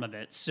newest form of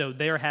it. So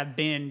there have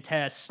been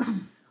tests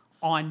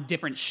on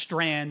different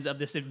strands of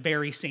this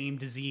very same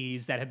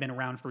disease that have been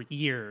around for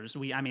years.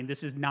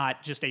 This is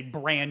not just a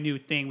brand new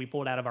thing we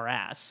pulled out of our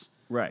ass.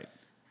 Right.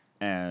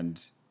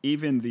 And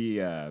even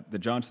the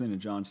Johnson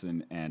 &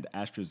 Johnson and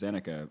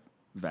AstraZeneca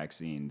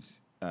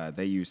vaccines,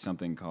 they use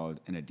something called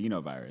an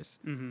adenovirus,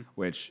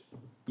 which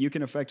you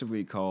can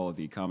effectively call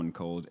the common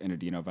cold an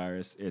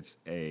adenovirus. It's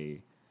a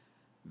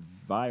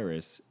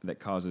virus that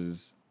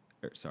causes,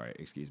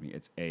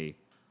 it's a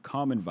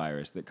common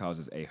virus that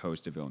causes a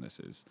host of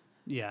illnesses.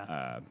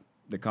 Yeah.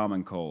 The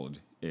common cold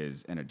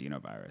is an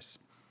adenovirus.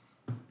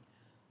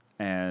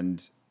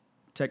 And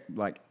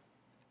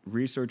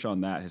research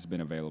on that has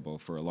been available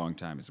for a long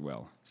time as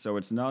well. So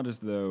it's not as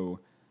though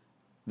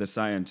the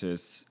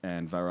scientists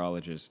and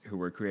virologists who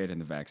were creating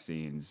the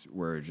vaccines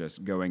were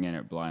just going in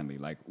it blindly.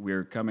 Like,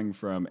 we're coming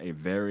from a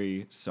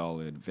very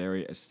solid,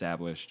 very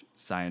established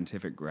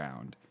scientific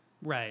ground.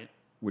 Right.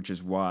 Which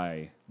is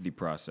why the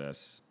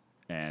process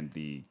and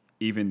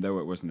even though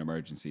it was an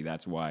emergency,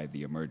 that's why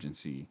the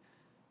emergency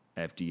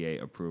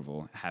FDA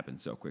approval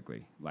happened so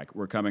quickly. Like,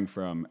 we're coming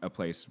from a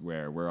place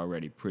where we're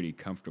already pretty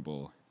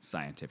comfortable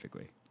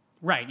scientifically.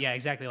 Right, yeah,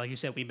 exactly. Like you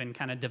said, we've been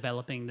kind of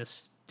developing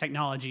this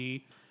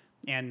technology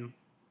and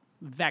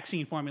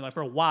vaccine formula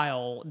for a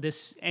while.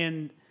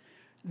 And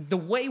the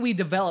way we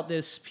developed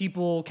this,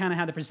 people kind of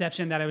had the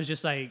perception that it was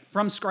just like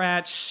from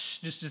scratch,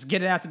 just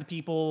get it out to the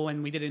people,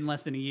 and we did it in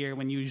less than a year,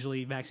 when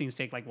usually vaccines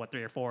take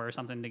 3 or 4 or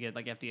something to get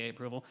FDA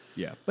approval.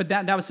 Yeah. But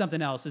that was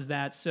something else, is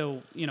that,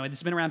 so,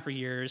 it's been around for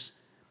years.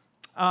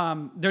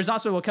 There's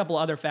also a couple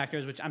other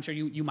factors, which I'm sure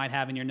you might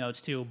have in your notes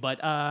too, but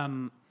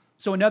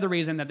so another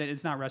reason that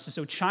it's not rushed.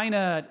 So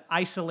China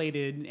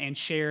isolated and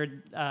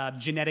shared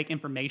genetic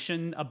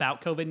information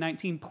about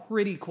COVID-19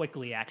 pretty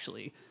quickly,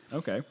 actually.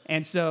 Okay.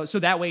 And so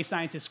that way,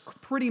 scientists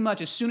pretty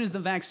much, as soon as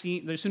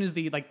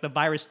the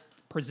virus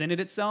presented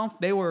itself,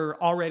 they were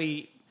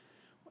already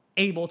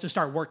able to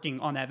start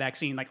working on that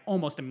vaccine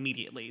almost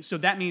immediately. So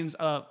that means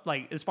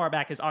as far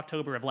back as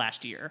October of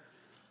last year,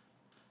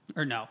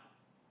 or no,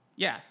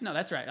 yeah, no,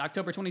 that's right,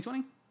 October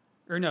 2020.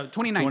 Or no,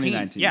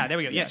 2019. Yeah, there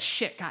we go. Yeah,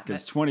 shit. God.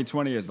 Because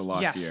 2020 is the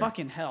lost year. Yeah,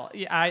 fucking hell.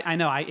 Yeah, I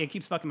know. It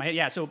keeps fucking my head.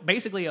 Yeah, so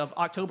basically of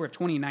October of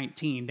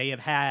 2019, they have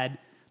had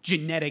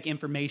genetic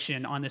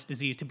information on this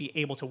disease to be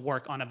able to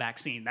work on a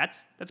vaccine.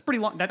 That's pretty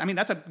long.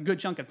 That's a good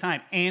chunk of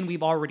time. And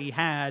we've already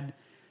had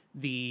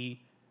the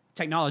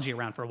technology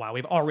around for a while.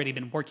 We've already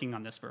been working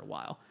on this for a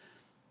while.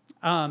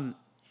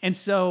 And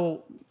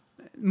so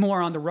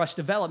more on the rush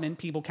development,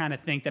 people kind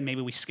of think that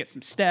maybe we skipped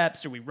some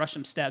steps or we rushed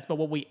some steps. But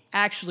what we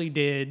actually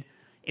did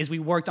is we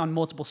worked on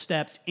multiple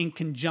steps in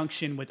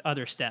conjunction with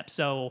other steps.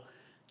 So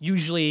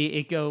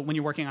usually when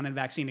you're working on a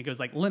vaccine, it goes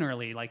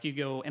linearly. You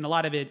go, and a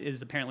lot of it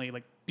is apparently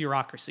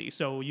bureaucracy.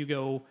 So you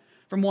go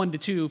from 1 to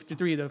 2 to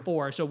 3 to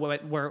 4. So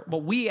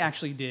what we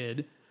actually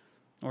did,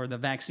 or the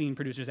vaccine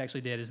producers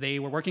actually did, is they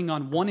were working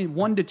on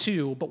 1 to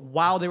 2, but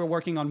while they were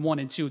working on 1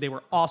 and 2, they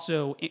were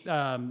also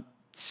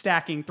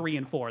stacking 3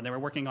 and 4. They were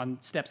working on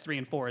steps 3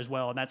 and 4 as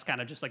well, and that's kind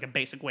of just a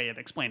basic way of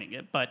explaining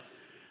it. But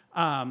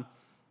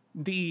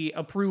the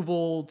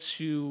approval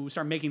to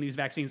start making these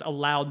vaccines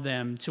allowed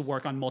them to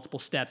work on multiple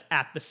steps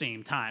at the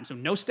same time. So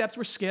no steps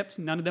were skipped.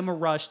 None of them were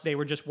rushed. They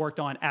were just worked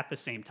on at the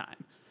same time.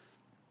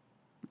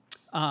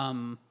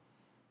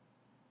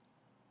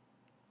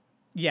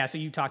 Yeah, so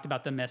you talked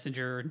about the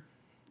messenger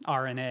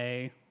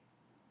RNA.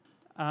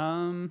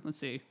 Let's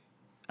see.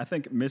 I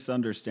think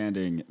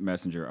misunderstanding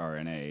messenger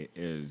RNA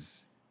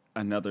is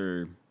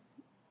another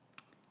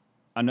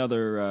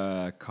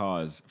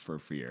cause for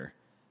fear.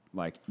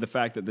 The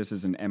fact that this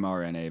is an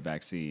mRNA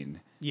vaccine.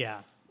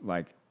 Yeah.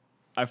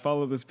 I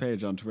follow this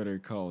page on Twitter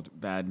called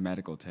Bad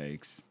Medical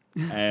Takes,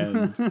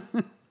 and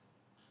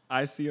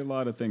I see a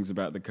lot of things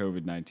about the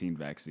COVID-19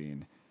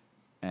 vaccine,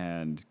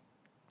 and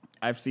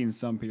I've seen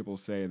some people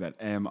say that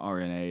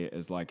mRNA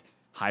is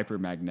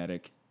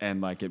hypermagnetic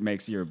and it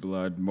makes your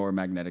blood more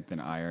magnetic than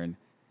iron.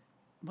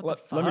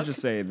 Let me just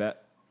say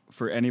that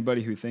for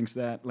anybody who thinks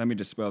that, let me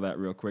just spell that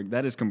real quick.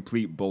 That is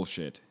complete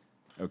bullshit.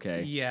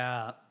 Okay?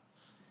 Yeah.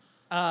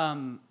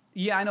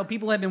 Yeah, I know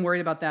people have been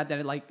worried about that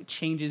it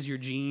changes your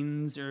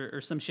genes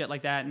or some shit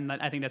like that. And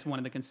I think that's one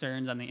of the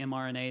concerns on the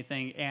mRNA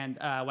thing. And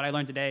what I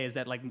learned today is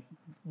that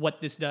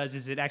what this does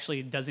is it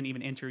actually doesn't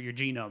even enter your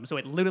genome. So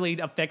it literally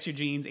affects your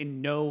genes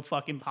in no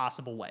fucking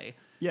possible way.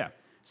 Yeah.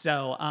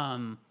 So,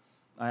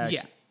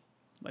 yeah.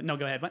 No,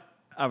 go ahead. What?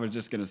 I was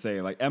just going to say,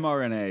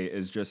 mRNA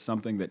is just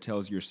something that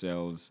tells your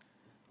cells,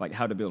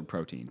 how to build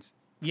proteins.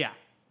 Yeah.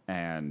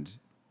 And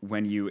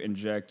when you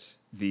inject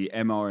the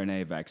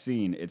mRNA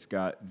vaccine, it's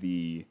got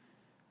the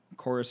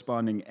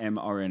corresponding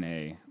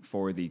mRNA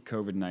for the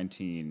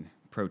COVID-19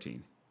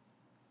 protein.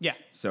 Yeah.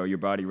 So your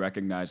body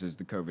recognizes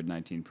the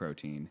COVID-19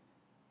 protein,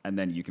 and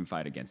then you can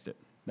fight against it.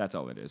 That's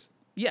all it is.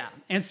 Yeah,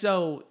 and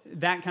so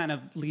that kind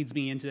of leads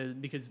me into,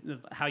 because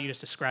of how you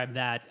just described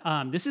that,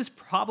 this is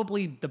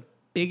probably the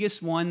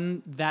biggest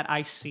one that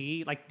I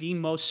see, the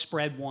most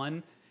spread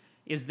one,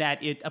 is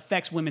that it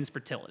affects women's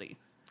fertility.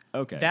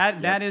 Okay.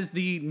 That is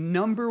the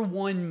number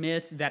one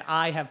myth that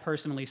I have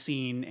personally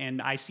seen, and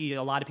I see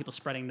a lot of people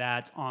spreading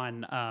that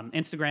on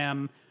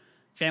Instagram,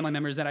 family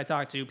members that I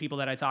talk to, people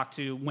that I talk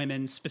to,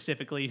 women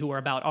specifically who are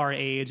about our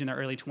age in their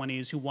early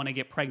 20s who want to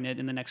get pregnant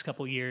in the next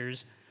couple of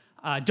years.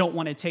 don't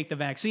want to take the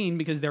vaccine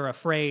because they're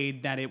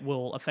afraid that it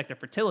will affect their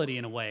fertility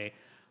in a way.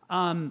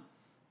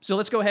 So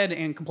let's go ahead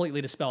and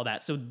completely dispel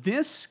that. So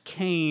this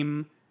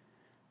came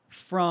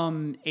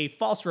from a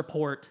false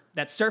report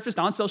that surfaced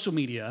on social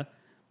media.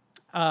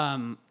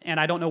 And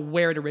I don't know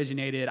where it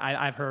originated.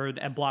 I've heard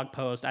a blog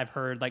post. I've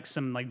heard like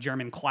some like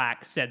German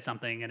quack said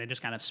something and it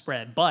just kind of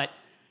spread. But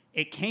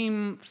it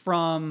came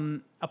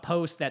from a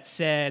post that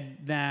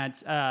said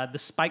that the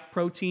spike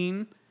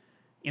protein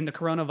in the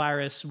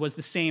coronavirus was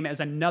the same as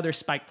another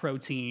spike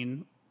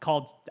protein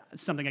called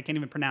something I can't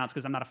even pronounce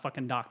because I'm not a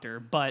fucking doctor,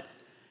 but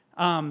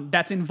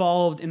that's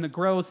involved in the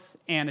growth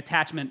and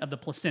attachment of the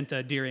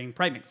placenta during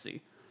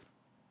pregnancy.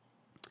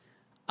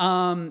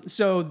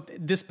 So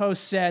this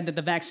post said that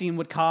the vaccine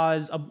would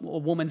cause a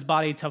woman's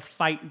body to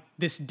fight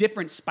this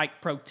different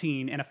spike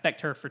protein and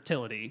affect her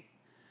fertility.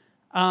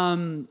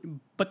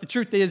 But the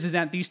truth is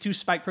that these two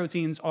spike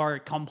proteins are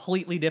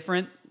completely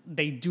different.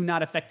 They do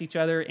not affect each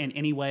other in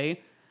any way.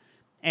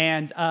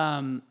 And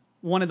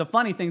one of the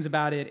funny things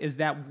about it is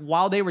that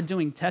while they were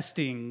doing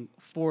testing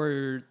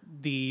for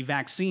the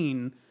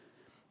vaccine,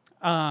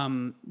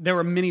 there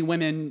were many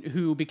women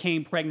who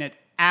became pregnant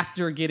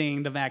after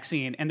getting the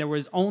vaccine, and there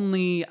was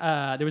only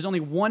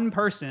one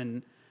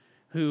person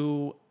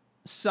who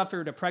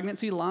suffered a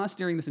pregnancy loss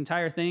during this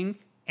entire thing,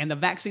 and the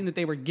vaccine that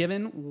they were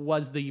given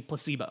was the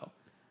placebo.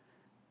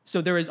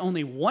 So there is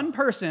only one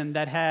person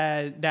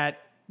that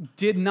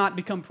did not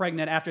become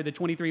pregnant after the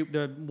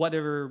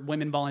whatever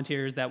women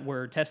volunteers that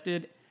were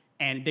tested,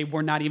 and they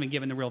were not even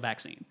given the real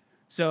vaccine.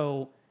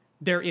 So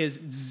there is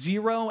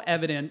zero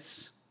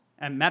evidence,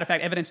 and matter of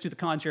fact, evidence to the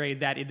contrary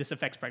that this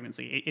affects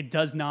pregnancy. It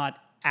does not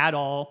at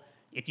all.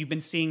 If you've been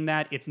seeing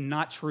that, it's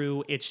not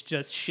true. It's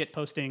just shit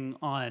posting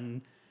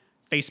on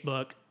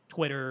Facebook,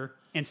 Twitter,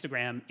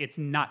 Instagram. It's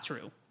not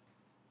true.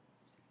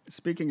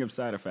 Speaking of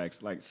side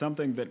effects, like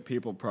something that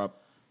people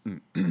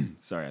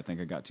sorry, I think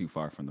I got too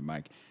far from the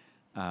mic.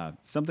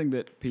 Something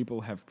that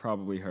people have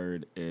probably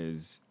heard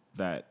is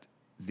that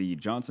the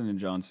Johnson &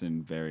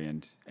 Johnson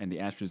variant and the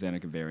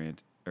AstraZeneca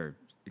variant,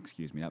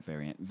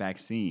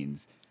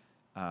 vaccines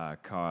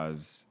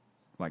cause,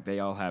 like they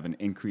all have an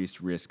increased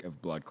risk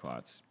of blood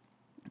clots.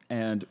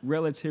 And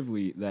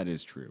relatively, that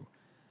is true.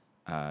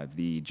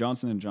 The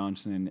Johnson &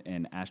 Johnson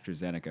and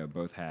AstraZeneca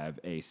both have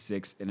a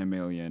 6 in a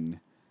million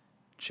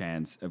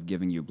chance of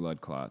giving you blood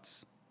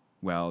clots,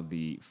 while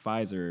the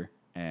Pfizer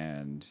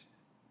and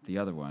the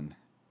other one,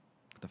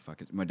 what the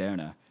fuck is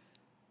Moderna,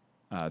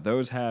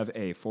 those have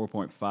a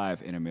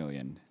 4.5 in a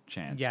million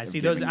chance. Yeah, of see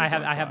giving those. you I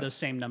blood have clots. those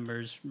same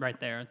numbers right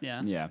there.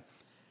 Yeah. Yeah.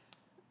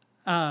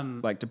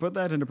 Like, to put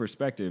that into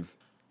perspective,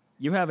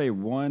 you have a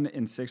 1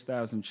 in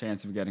 6,000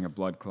 chance of getting a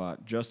blood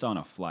clot just on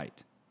a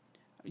flight.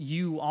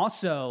 You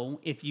also,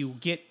 if you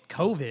get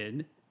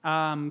COVID,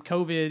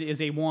 COVID is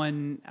a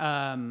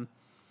one.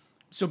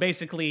 So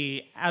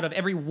basically, out of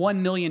every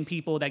 1 million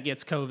people that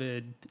gets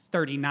COVID,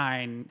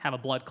 39 have a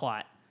blood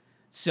clot.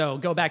 So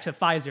go back to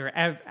Pfizer.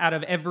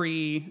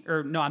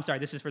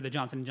 This is for the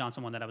Johnson &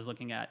 Johnson one that I was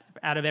looking at.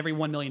 Out of every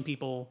 1 million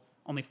people,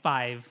 only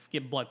 5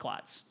 get blood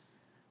clots.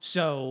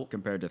 So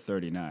Compared to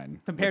 39.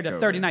 compared with to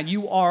COVID. 39,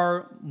 you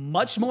are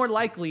much more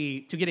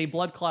likely to get a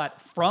blood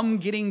clot from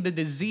getting the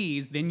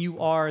disease than you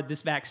are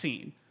this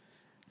vaccine.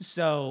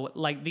 So,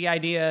 like, the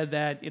idea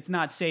that it's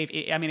not safe,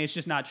 it's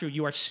just not true.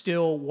 You are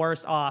still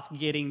worse off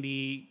getting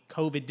the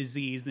COVID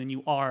disease than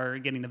you are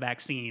getting the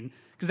vaccine.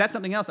 Because that's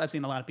something else I've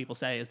seen a lot of people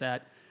say is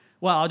that,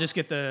 well, I'll just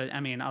get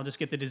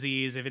the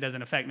disease. If it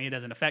doesn't affect me, it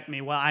doesn't affect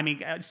me. Well,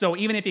 so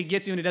even if it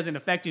gets you and it doesn't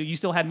affect you, you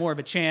still had more of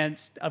a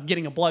chance of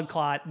getting a blood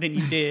clot than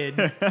you did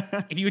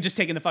if you had just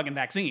taken the fucking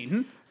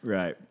vaccine.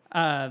 Right.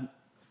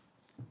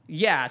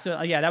 Yeah, so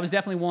that was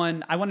definitely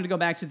one. I wanted to go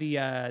back to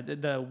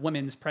the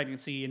women's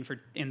pregnancy and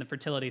in the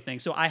fertility thing.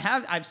 So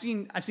I've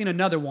seen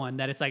another one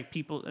that it's like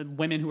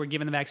women who were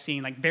given the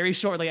vaccine, like very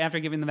shortly after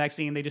giving the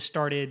vaccine, they just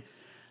started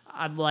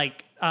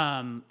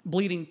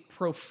bleeding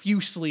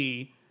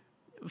profusely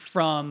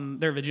from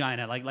their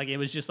vagina. Like it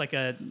was just like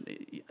and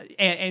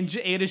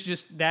it is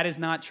just, that is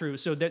not true.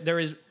 So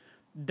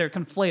they're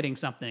conflating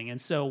something. And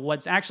so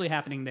what's actually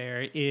happening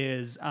there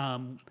is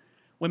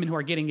women who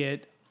are getting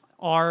it,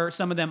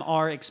 some of them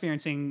are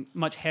experiencing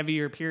much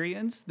heavier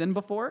periods than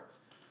before,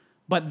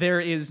 but there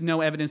is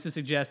no evidence to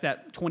suggest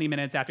that 20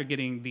 minutes after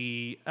getting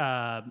the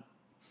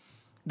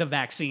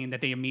vaccine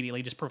that they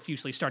immediately just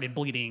profusely started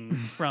bleeding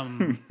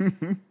from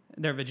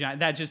their vagina.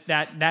 That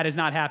has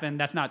not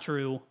happened. That's not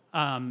true.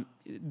 Like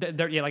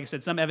I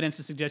said, some evidence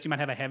to suggest you might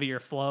have a heavier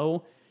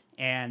flow,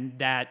 and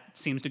that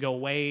seems to go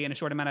away in a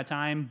short amount of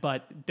time,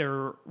 but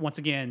there, once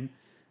again,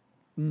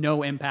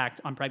 no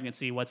impact on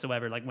pregnancy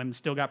whatsoever. Like, women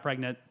still got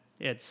pregnant.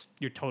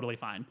 You're totally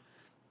fine.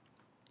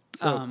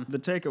 So the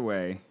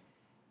takeaway,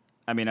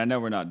 I know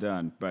we're not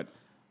done, but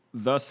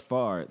thus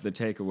far, the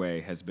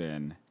takeaway has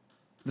been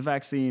the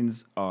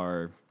vaccines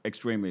are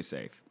extremely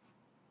safe.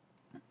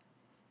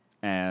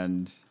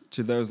 And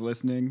to those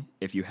listening,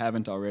 if you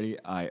haven't already,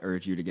 I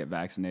urge you to get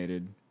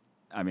vaccinated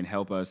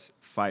help us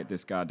fight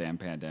this goddamn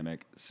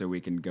pandemic so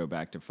we can go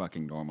back to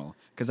fucking normal.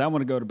 Because I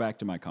want to go back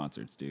to my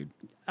concerts, dude.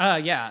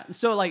 Yeah.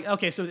 So like,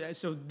 okay,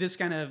 so this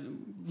kind of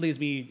leads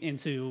me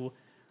into,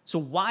 so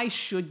why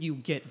should you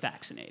get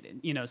vaccinated?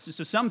 You know,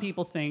 so some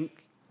people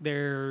think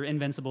they're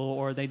invincible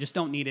or they just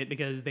don't need it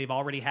because they've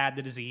already had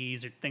the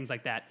disease or things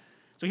like that.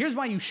 So here's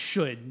why you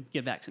should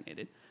get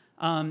vaccinated.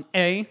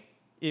 A,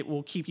 it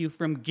will keep you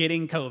from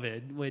getting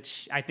COVID,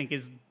 which I think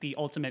is the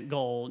ultimate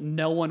goal.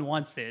 No one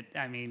wants it.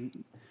 I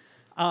mean,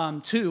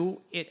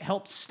 2, it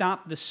helps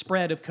stop the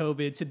spread of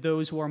COVID to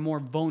those who are more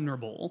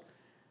vulnerable.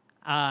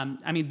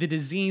 I mean, the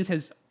disease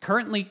has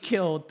currently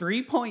killed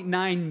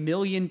 3.9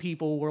 million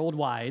people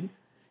worldwide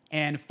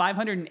and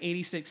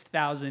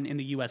 586,000 in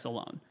the US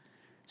alone.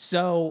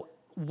 So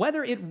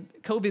whether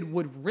COVID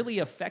would really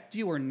affect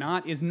you or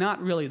not is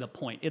not really the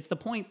point. It's the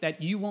point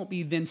that you won't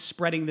be then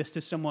spreading this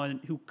to someone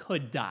who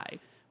could die,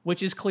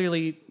 which has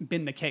clearly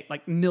been the case.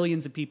 Like,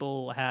 millions of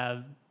people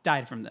have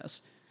died from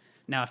this.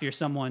 Now, if you're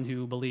someone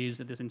who believes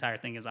that this entire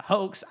thing is a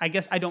hoax, I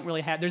guess I don't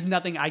really have, there's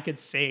nothing I could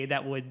say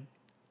that would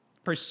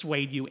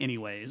persuade you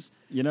anyways.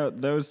 You know,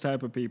 those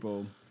type of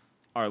people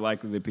are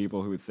likely the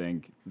people who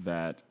think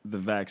that the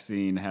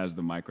vaccine has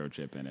the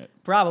microchip in it.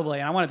 Probably,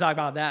 and I want to talk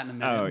about that in a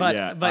minute. Oh, but,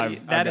 yeah, but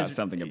I've that got is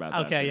something about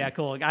that. Okay, too. yeah,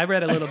 cool. I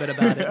read a little bit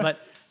about it, but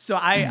so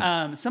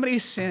somebody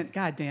sent,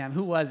 goddamn,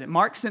 who was it?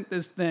 Mark sent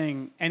this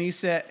thing, and he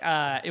said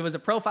it was a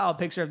profile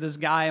picture of this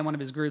guy in one of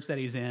his groups that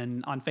he's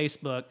in on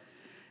Facebook,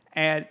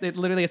 and it's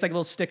like a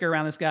little sticker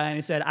around this guy, and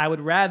he said, "I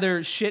would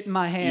rather shit in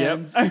my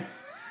hands. Yep.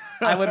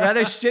 I would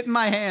rather shit in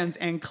my hands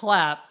and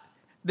clap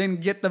than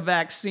get the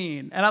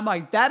vaccine." And I'm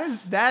like, that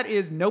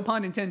is no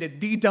pun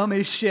intended, the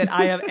dumbest shit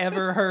I have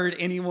ever heard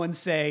anyone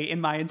say in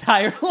my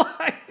entire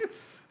life.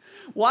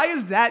 Why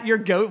is that your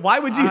go? Why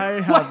would you?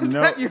 Why is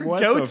that your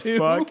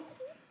go-to?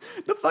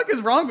 The fuck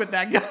is wrong with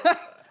that guy?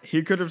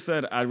 He could have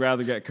said, "I'd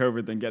rather get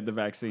COVID than get the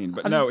vaccine,"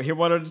 but no, he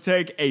wanted to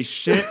take a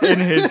shit in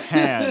his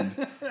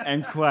hand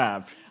and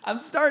clap. I'm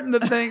starting to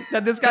think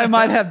that this guy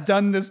might have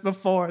done this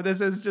before.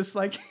 This is just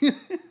like.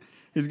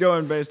 He's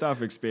going based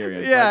off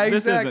experience. Yeah, like,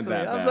 this exactly. isn't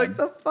that bad. I was like,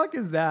 the fuck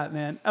is that,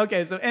 man?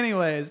 Okay, so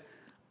anyways,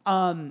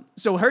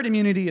 so herd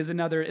immunity is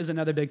another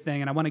big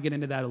thing, and I want to get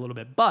into that a little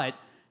bit. But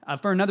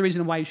for another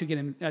reason why you should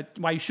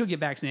get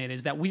vaccinated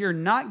is that we are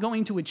not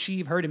going to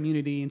achieve herd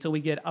immunity until we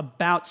get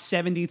about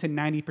 70 to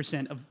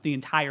 90% of the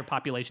entire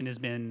population has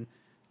been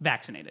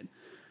vaccinated.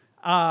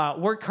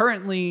 We're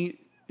currently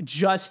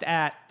just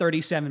at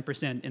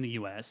 37% in the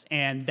US,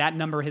 and that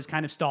number has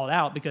kind of stalled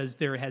out because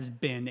there has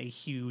been a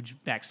huge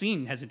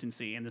vaccine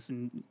hesitancy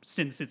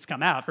since it's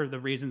come out for the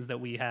reasons that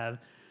we are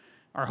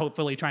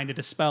hopefully trying to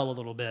dispel a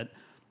little bit.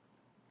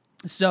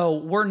 So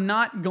we're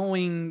not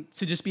going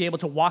to just be able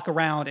to walk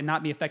around and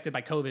not be affected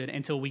by COVID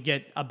until we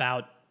get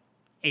about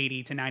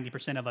 80 to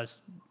 90% of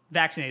us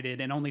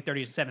vaccinated, and only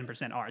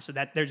 37% are. So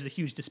that there's a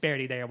huge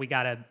disparity there. We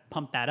got to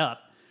pump that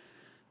up.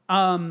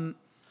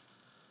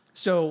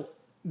 So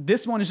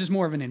this one is just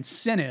more of an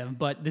incentive,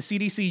 but the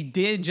CDC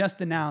did just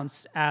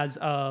announce as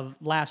of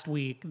last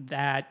week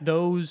that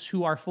those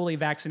who are fully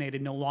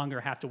vaccinated no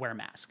longer have to wear a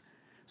mask.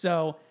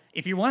 So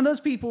if you're one of those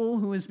people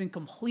who has been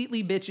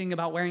completely bitching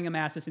about wearing a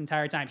mask this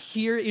entire time,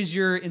 here is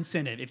your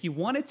incentive. If you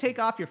want to take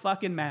off your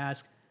fucking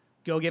mask,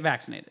 go get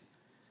vaccinated.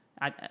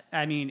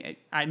 I mean,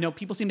 I know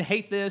people seem to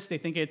hate this. They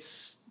think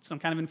it's some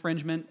kind of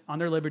infringement on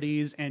their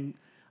liberties, and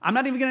I'm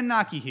not even going to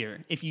knock you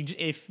here. If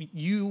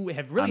you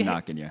have really... I'm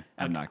knocking you.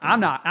 I'm not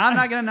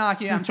going to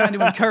knock you. I'm trying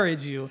to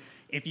encourage you.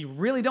 If you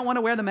really don't want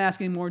to wear the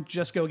mask anymore,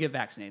 just go get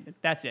vaccinated.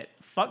 That's it.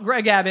 Fuck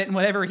Greg Abbott and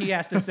whatever he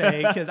has to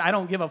say, because I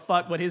don't give a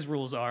fuck what his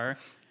rules are.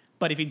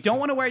 But if you don't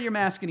want to wear your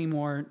mask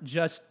anymore,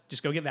 just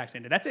go get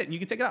vaccinated. That's it. And you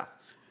can take it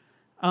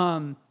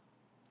off.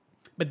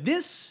 But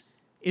this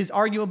is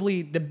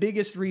arguably the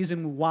biggest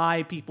reason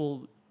why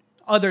people,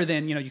 other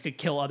than, you could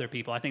kill other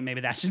people. I think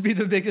maybe that should be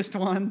the biggest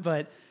one,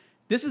 but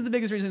this is the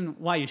biggest reason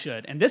why you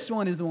should. And this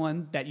one is the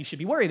one that you should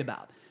be worried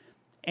about.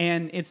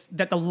 And it's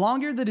that the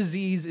longer the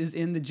disease is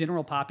in the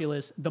general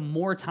populace, the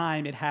more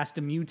time it has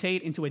to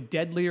mutate into a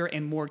deadlier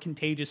and more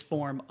contagious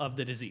form of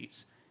the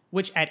disease,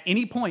 which at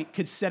any point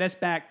could set us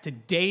back to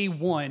day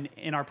one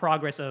in our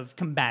progress of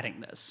combating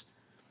this.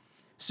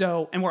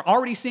 So, and we're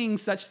already seeing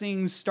such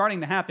things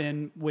starting to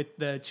happen with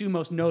the two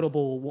most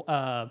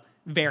notable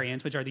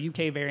variants, which are the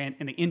UK variant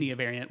and the India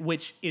variant,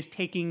 which is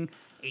taking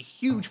a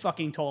huge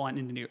fucking toll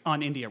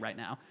on India right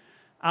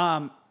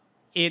now.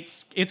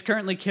 It's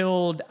currently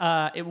killed.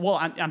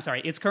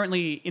 It's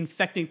currently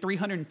infecting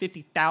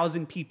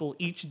 350,000 people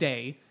each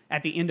day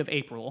at the end of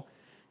April,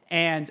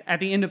 and at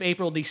the end of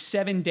April, the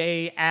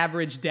 7-day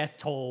average death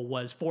toll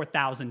was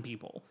 4,000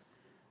 people.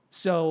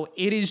 So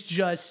it is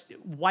just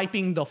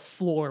wiping the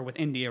floor with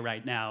India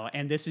right now,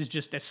 and this is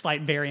just a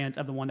slight variant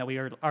of the one that we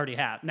already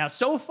have. Now,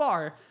 so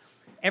far,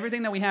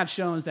 everything that we have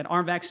shows that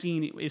our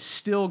vaccine is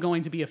still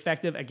going to be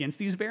effective against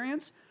these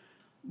variants,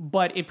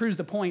 but it proves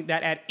the point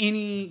that at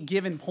any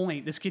given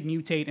point, this could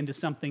mutate into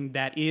something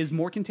that is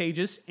more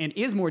contagious and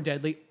is more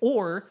deadly,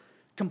 or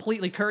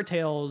completely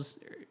curtails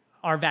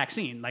our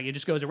vaccine. Like, it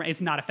just goes around, it's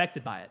not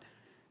affected by it.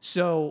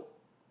 So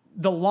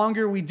the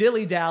longer we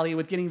dilly-dally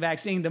with getting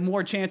vaccine, the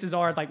more chances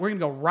are like we're going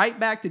to go right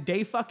back to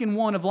day fucking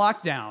 1 of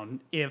lockdown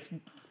if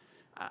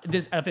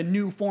if a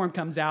new form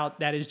comes out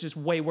that is just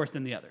way worse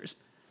than the others.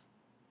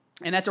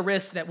 And that's a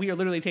risk that we are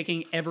literally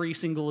taking every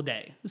single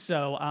day.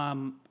 So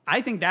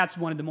I think that's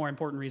one of the more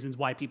important reasons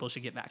why people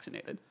should get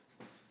vaccinated.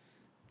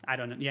 I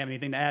don't know. You have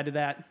anything to add to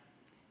that?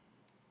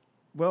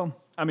 Well,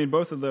 I mean,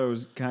 both of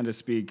those kind of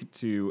speak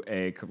to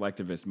a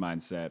collectivist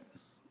mindset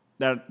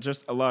that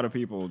just a lot of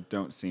people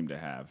don't seem to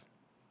have.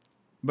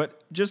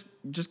 But just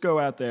go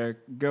out there,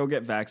 go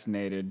get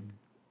vaccinated,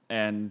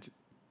 and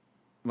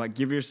like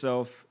give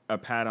yourself a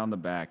pat on the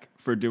back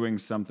for doing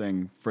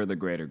something for the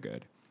greater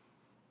good.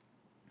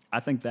 I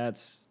think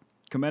that's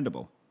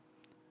commendable.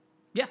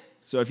 Yeah.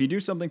 So if you do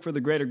something for the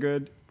greater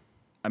good,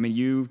 I mean,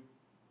 you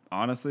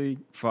honestly,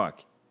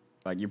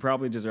 like you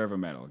probably deserve a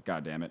medal.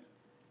 God damn it.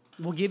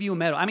 We'll give you a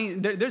medal. I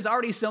mean, there's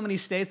already so many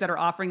states that are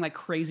offering like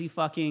crazy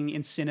fucking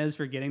incentives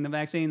for getting the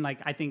vaccine. Like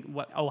I think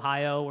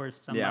Ohio or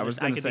some. Yeah, I was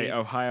going to say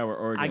Ohio or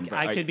Oregon.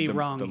 I could be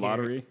wrong. The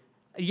lottery.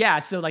 Yeah,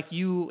 so like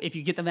if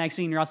you get the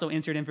vaccine, you're also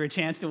entered in for a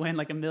chance to win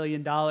like $1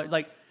 million.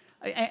 Like,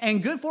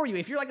 and good for you.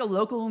 If you're like a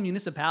local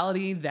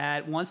municipality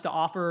that wants to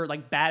offer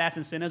like badass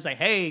incentives, like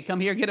hey,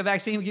 come here, get a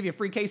vaccine, we'll give you a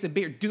free case of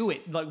beer. Do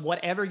it. Like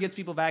whatever gets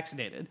people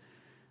vaccinated.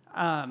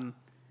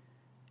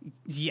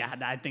 Yeah,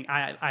 I think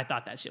I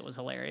thought that shit was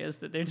hilarious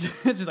that they're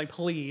just like,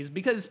 please,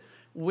 because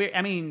we're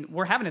having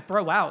to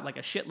throw out like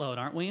a shitload,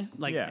 aren't we?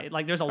 Like, yeah.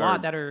 Like there's a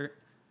lot that are.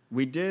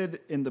 We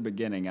did in the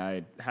beginning.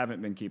 I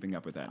haven't been keeping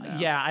up with that now.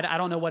 Yeah, I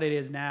don't know what it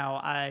is now.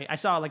 I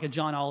saw like a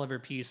John Oliver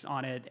piece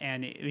on it,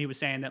 and he was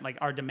saying that like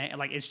our demand,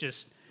 like it's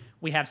just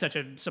we have such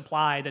a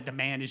supply that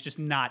demand is just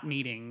not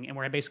meeting, and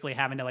we're basically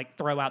having to like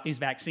throw out these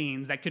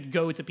vaccines that could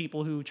go to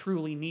people who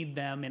truly need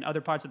them in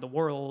other parts of the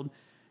world.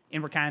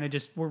 And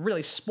we're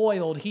really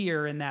spoiled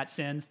here in that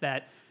sense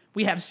that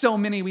we have so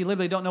many we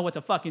literally don't know what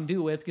to fucking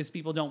do with because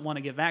people don't want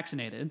to get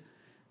vaccinated,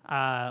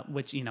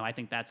 which, I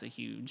think that's a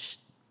huge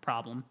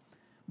problem.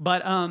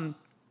 But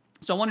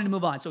so I wanted to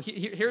move on. So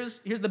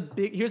here's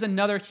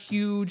another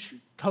huge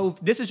COVID.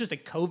 This is just a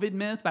COVID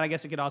myth, but I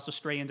guess it could also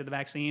stray into the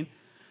vaccine,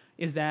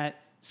 is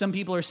that some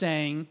people are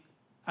saying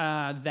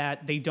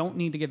that they don't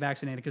need to get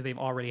vaccinated because they've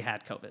already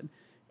had COVID.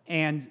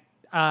 And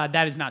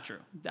that is not true.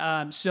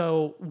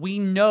 So we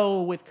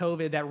know with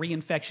COVID that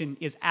reinfection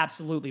is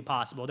absolutely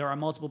possible. There are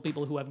multiple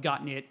people who have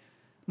gotten it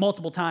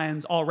multiple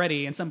times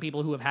already, and some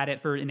people who have had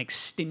it for an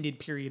extended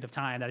period of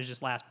time that has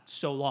just lasted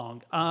so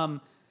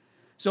long.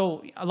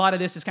 So a lot of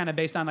this is kind of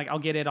based on like, I'll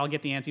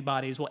get the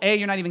antibodies. Well, A,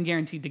 you're not even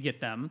guaranteed to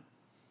get them.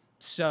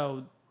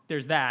 So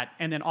there's that.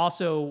 And then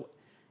also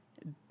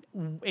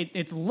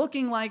it's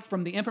looking like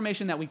from the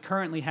information that we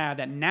currently have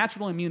that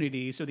natural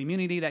immunity, so the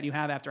immunity that you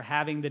have after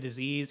having the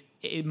disease,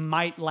 it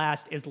might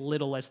last as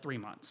little as 3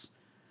 months.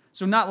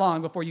 So not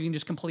long before you can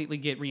just completely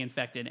get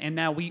reinfected. And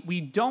now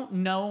we don't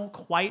know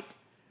quite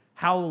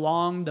how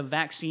long the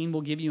vaccine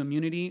will give you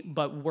immunity,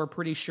 but we're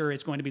pretty sure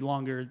it's going to be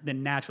longer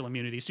than natural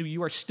immunity. So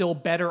you are still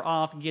better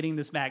off getting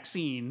this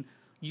vaccine.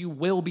 You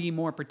will be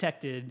more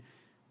protected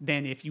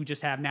than if you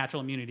just have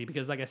natural immunity,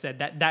 because like I said,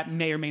 that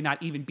may or may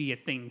not even be a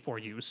thing for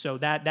you. So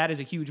that is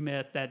a huge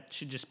myth that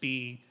should just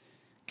be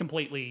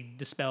completely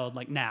dispelled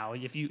like now.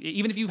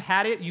 Even if you've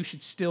had it, you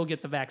should still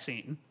get the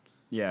vaccine.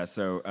 Yeah,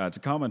 so to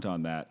comment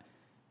on that,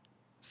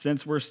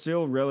 since we're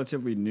still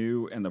relatively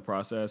new in the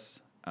process,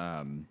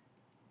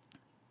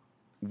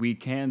 we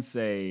can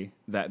say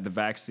that the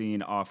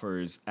vaccine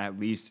offers at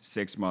least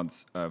 6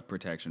 months of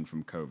protection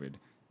from COVID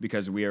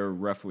because we are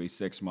roughly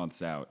 6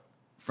 months out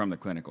from the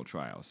clinical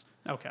trials.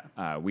 Okay.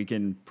 We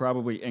can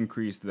probably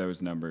increase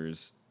those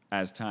numbers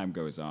as time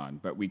goes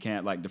on, but we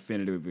can't like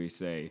definitively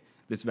say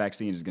this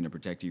vaccine is going to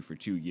protect you for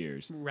 2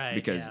 years, right?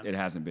 Because it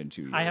hasn't been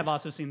 2 years. I have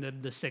also seen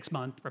the 6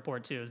 month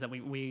report too, is that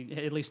we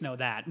at least know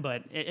that.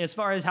 But as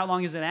far as how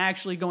long is it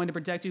actually going to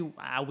protect you,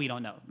 we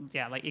don't know.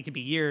 Yeah, like it could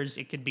be years,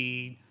 it could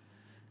be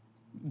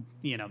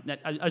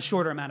a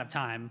shorter amount of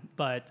time,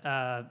 but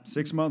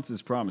 6 months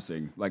is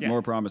promising,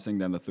 more promising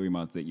than the 3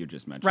 months that you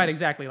just mentioned. Right,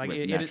 exactly. Like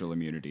with natural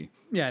immunity.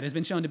 Yeah, it has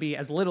been shown to be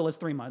as little as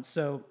 3 months.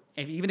 So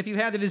even if you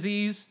had the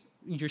disease,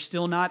 you're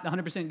still not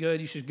 100%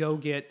 good. You should go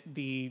get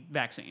the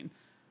vaccine.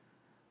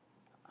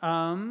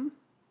 How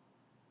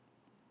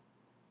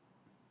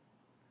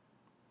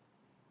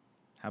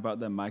about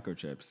them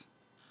microchips?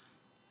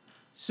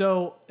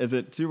 So is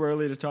it too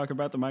early to talk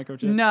about the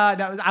microchips? No,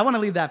 I want to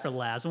leave that for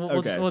last.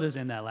 We'll just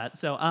end that last.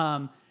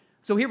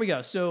 So here we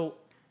go. So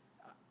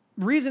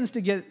reasons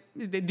to get,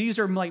 these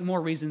are like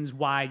more reasons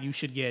why you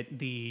should get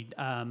the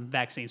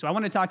vaccine. So I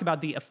want to talk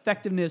about the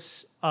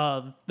effectiveness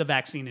of the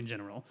vaccine in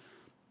general.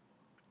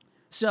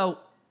 So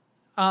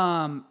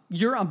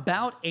you're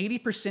about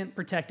 80%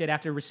 protected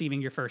after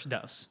receiving your first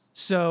dose.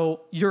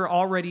 So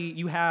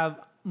you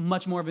have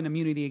much more of an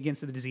immunity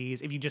against the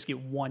disease if you just get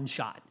one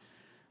shot.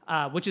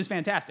 Which is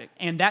fantastic.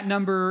 And that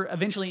number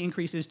eventually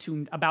increases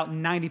to about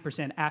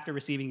 90% after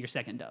receiving your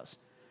second dose.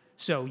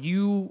 So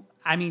your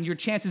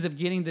chances of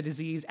getting the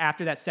disease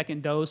after that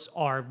second dose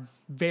are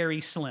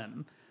very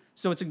slim.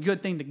 So it's a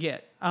good thing to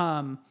get.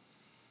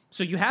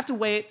 So you have to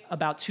wait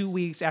about 2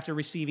 weeks after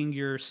receiving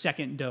your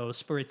second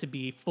dose for it to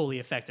be fully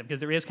effective,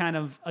 because there is kind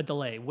of a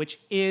delay, which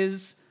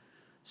is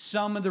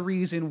some of the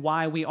reason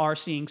why we are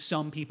seeing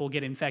some people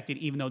get infected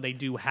even though they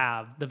do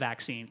have the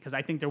vaccine. Because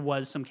I think there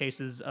was some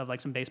cases of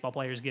like some baseball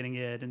players getting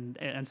it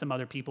and some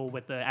other people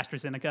with the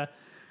AstraZeneca.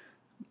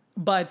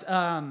 But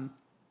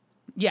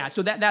yeah,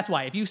 so that's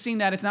why. If you've seen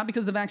that, it's not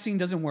because the vaccine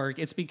doesn't work.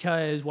 It's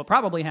because what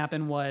probably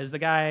happened was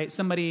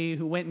somebody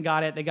who went and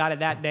got it, they got it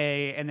that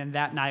day, and then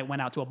that night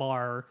went out to a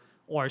bar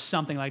or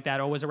something like that,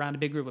 or was around a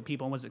big group of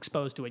people and was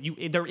exposed to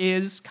it. There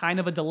is kind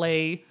of a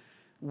delay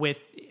with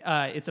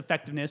its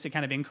effectiveness. It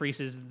kind of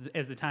increases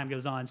as the time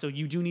goes on. So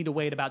you do need to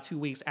wait about 2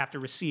 weeks after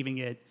receiving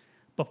it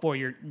before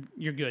you're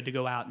good to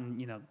go out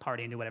and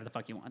party and do whatever the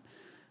fuck you want.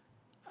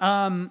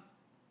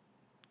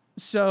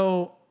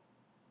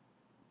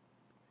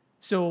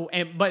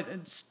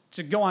 But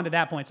to go on to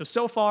that point,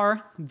 so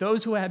far,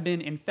 those who have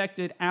been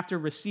infected after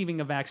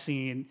receiving a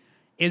vaccine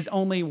is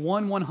only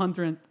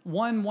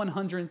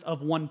 1/100th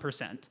of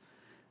 1%.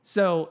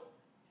 So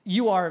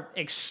you are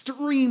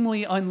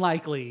extremely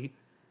unlikely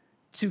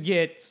to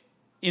get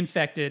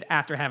infected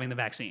after having the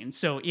vaccine.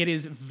 So it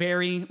is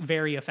very,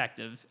 very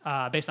effective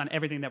based on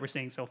everything that we're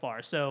seeing so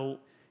far. So,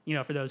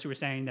 for those who are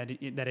saying that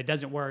it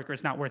doesn't work or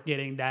it's not worth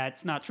getting,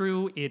 that's not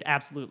true. It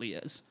absolutely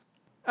is.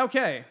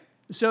 Okay.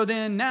 So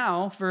then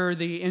now for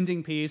the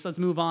ending piece, let's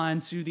move on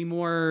to the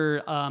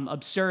more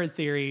absurd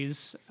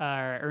theories,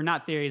 or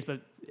not theories, but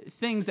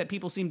things that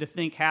people seem to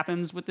think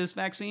happens with this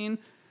vaccine.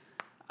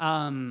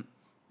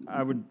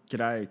 Would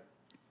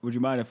you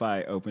mind if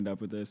I opened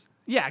up with this?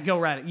 Yeah, go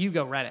right. You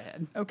go right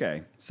ahead.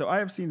 Okay. So I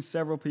have seen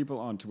several people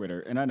on Twitter,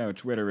 and I know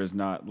Twitter is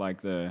not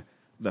like the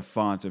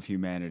font of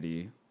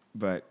humanity,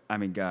 but I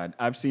mean, God,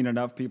 I've seen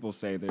enough people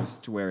say this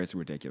to where it's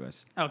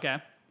ridiculous. Okay.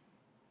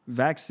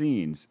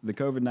 Vaccines, the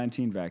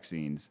COVID-19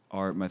 vaccines,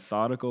 are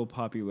methodical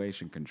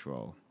population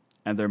control,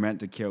 and they're meant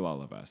to kill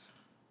all of us.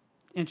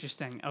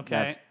 Interesting.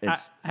 Okay. I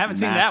haven't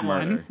seen that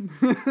murder.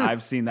 one.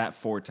 I've seen that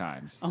 4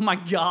 times. Oh my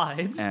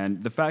God.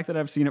 And the fact that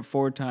I've seen it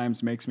 4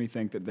 times makes me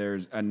think that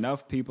there's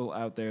enough people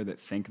out there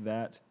that think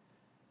that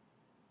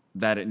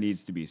it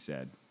needs to be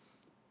said.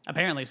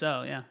 Apparently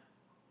so, yeah.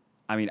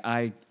 I mean,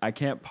 I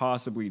can't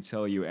possibly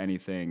tell you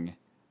anything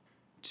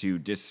to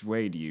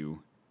dissuade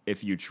you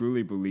if you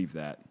truly believe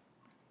that.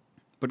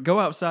 But go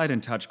outside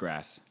and touch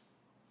grass.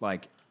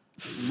 Like,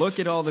 look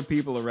at all the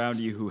people around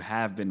you who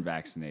have been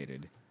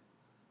vaccinated.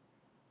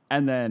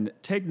 And then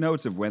take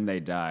notes of when they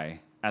die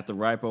at the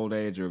ripe old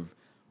age of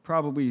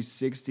probably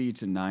 60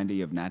 to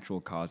 90 of natural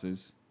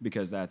causes,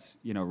 because that's,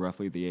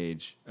 roughly the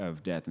age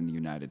of death in the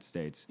United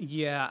States.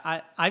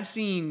 Yeah, I've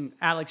seen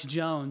Alex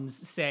Jones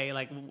say,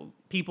 like,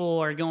 people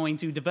are going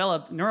to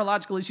develop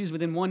neurological issues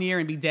within 1 year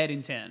and be dead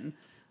in 10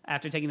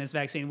 after taking this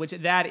vaccine, which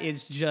that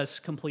is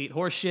just complete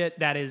horseshit.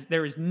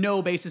 There is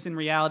no basis in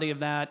reality of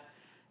that.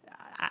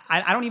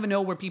 I don't even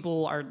know where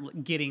people are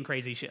getting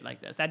crazy shit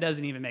like this. That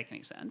doesn't even make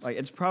any sense. Like,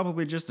 it's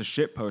probably just a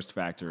shitpost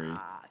factory.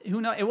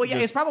 Who knows? Well, yeah,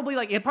 it's probably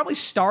it probably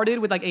started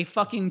with like a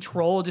fucking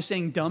troll just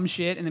saying dumb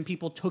shit, and then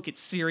people took it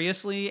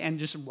seriously and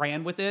just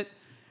ran with it.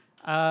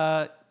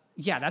 Yeah,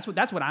 that's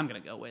what I'm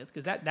gonna go with,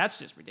 because that's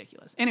just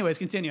ridiculous. Anyways,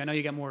 continue. I know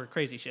you got more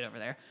crazy shit over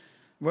there.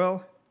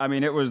 Well, I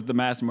mean, it was the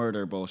mass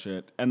murder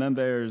bullshit, and then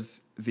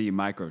there's the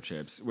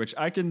microchips, which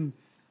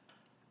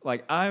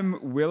I'm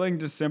willing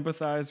to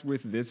sympathize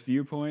with this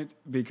viewpoint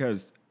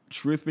because,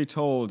 truth be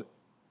told,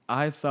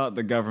 I thought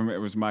the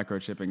government was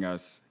microchipping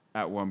us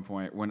at one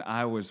point when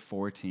I was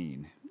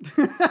 14.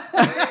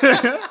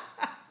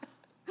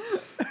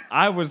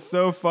 I was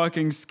so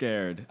fucking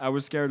scared. I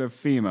was scared of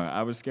FEMA.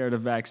 I was scared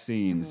of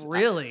vaccines.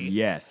 Really?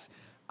 Yes.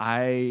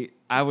 I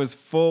was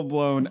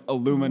full-blown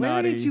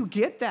Illuminati. Where did you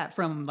get that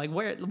from? Like,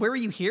 where were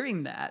you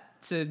hearing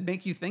that to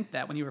make you think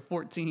that when you were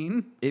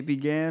 14? It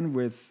began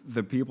with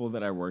the people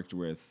that I worked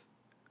with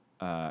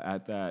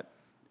at that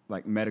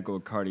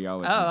medical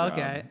cardiology job,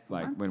 okay.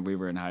 When we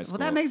were in high school.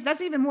 Well,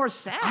 that's even more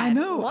sad. I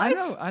know,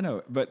 What? I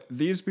know. But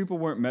these people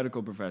weren't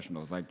medical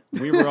professionals. Like,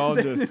 we were all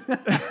just...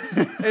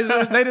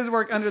 They just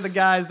work under the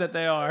guise that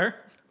they are.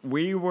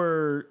 We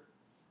were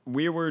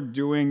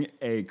doing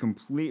a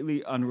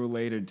completely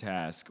unrelated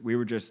task. We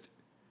were just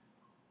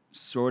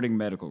sorting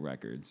medical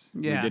records.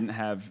 Yeah. We didn't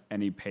have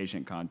any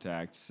patient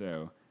contact,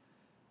 so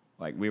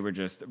we were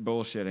just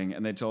bullshitting.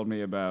 And they told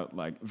me about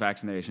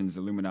vaccinations,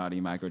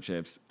 Illuminati,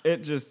 microchips.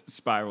 It just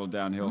spiraled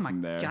downhill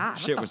from there. God,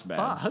 Shit what was the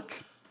bad. Fuck?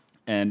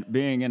 And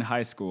being in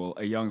high school,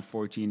 a young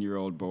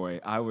 14-year-old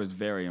boy, I was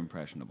very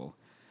impressionable.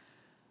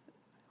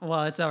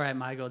 Well, it's all right,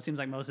 Michael. It seems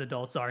like most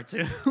adults are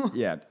too.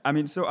 Yeah, I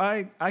mean, so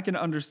I can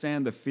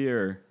understand the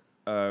fear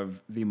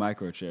of the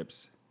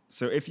microchips.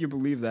 So if you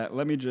believe that,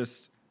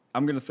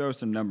 I'm going to throw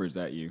some numbers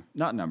at you.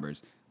 Not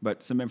numbers,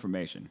 but some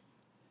information.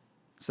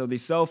 So the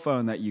cell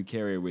phone that you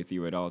carry with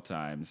you at all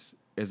times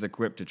is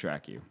equipped to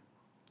track you.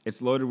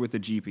 It's loaded with a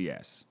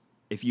GPS.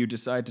 If you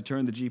decide to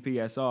turn the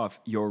GPS off,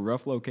 your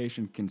rough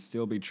location can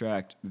still be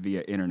tracked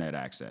via internet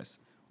access.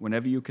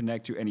 Whenever you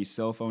connect to any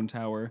cell phone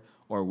tower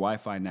or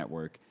Wi-Fi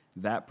network,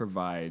 that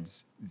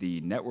provides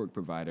the network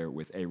provider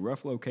with a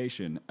rough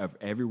location of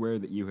everywhere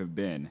that you have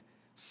been,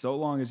 so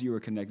long as you are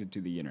connected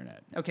to the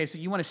internet. Okay, so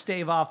you want to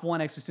stave off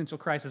one existential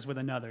crisis with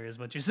another, is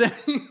what you're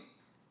saying?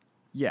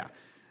 Yeah.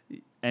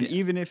 And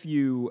even if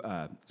you,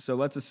 so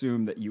let's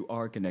assume that you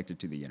are connected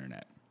to the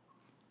internet.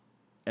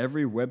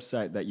 Every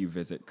website that you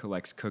visit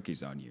collects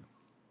cookies on you.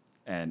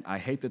 And I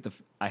hate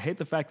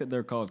the fact that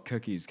they're called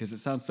cookies because it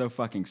sounds so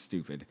fucking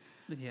stupid.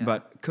 Yeah.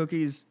 But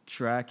cookies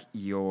track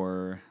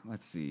your,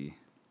 let's see.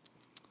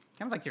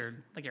 Kind of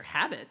like your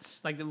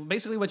habits, like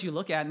basically what you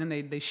look at, and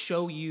then they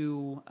show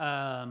you.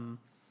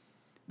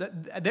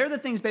 They're the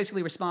things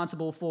basically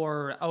responsible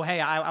for. Oh, hey,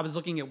 I was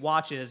looking at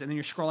watches, and then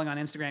you're scrolling on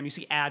Instagram, you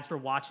see ads for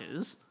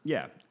watches.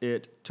 Yeah,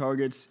 it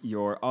targets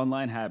your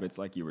online habits,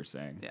 like you were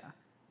saying. Yeah.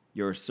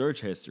 Your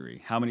search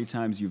history, how many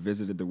times you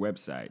visited the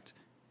website,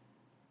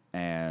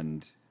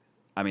 and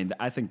I mean,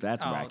 I think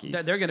that's wacky.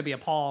 They're going to be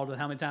appalled with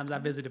how many times I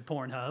visited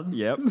Pornhub.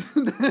 Yep.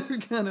 They're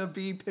going to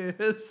be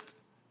pissed.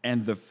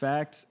 And the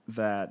fact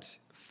that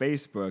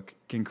Facebook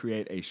can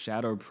create a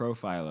shadow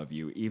profile of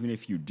you, even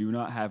if you do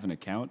not have an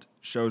account,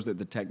 shows that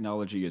the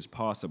technology is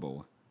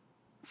possible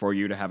for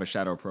you to have a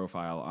shadow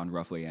profile on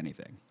roughly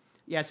anything.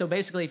 Yeah, so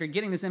basically, if you're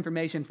getting this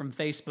information from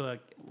Facebook,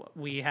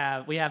 we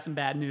have some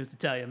bad news to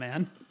tell you,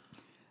 man.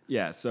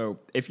 Yeah, so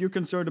if you're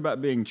concerned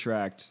about being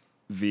tracked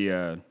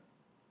via,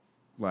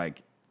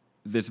 like,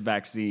 this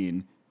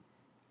vaccine,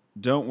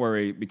 don't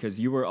worry, because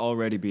you are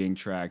already being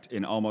tracked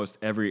in almost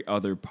every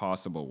other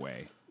possible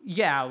way.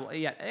 Yeah,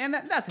 and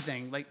that's the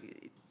thing. Like,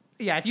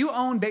 yeah, if you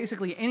own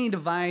basically any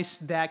device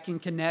that can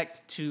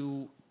connect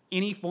to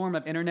any form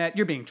of internet,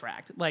 you're being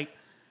tracked. Like,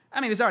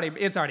 I mean, it's already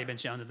been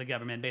shown that the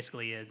government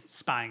basically is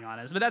spying on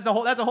us. But that's a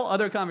whole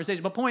other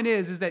conversation. But point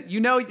is that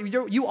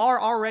you are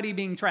already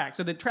being tracked.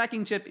 So the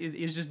tracking chip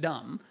is just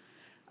dumb.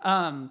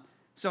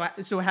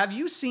 So have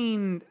you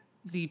seen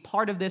the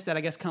part of this that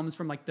I guess comes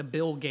from like the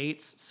Bill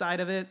Gates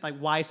side of it? Like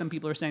why some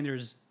people are saying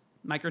there's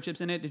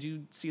microchips in it? Did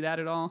you see that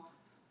at all?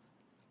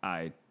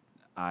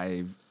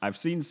 I've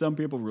seen some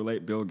people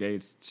relate Bill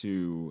Gates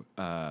to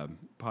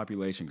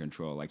population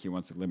control, like he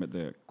wants to limit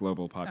the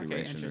global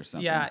population or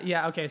something.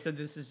 Yeah. Okay, so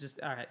this is just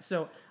all right.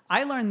 So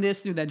I learned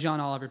this through that John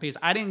Oliver piece.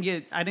 I didn't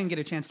get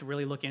a chance to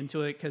really look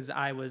into it because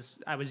I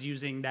was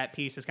using that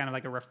piece as kind of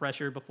like a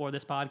refresher before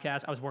this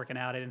podcast. I was working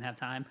out. I didn't have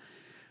time.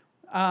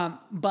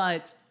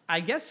 But I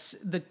guess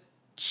the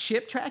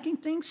chip tracking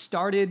thing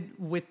started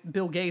with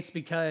Bill Gates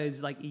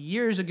because like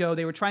years ago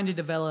they were trying to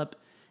develop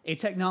a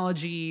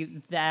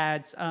technology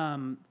that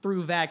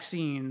through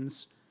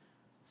vaccines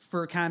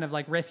for kind of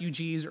like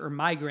refugees or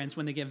migrants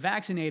when they get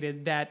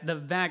vaccinated, that the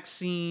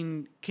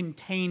vaccine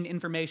contained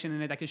information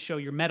in it that could show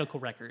your medical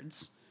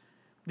records.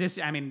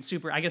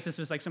 I guess this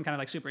was like some kind of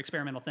like super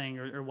experimental thing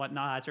or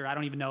whatnot, or I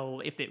don't even know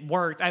if it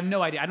worked. I have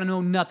no idea. I don't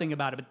know nothing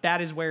about it, but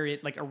that is where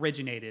it like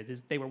originated,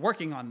 is they were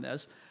working on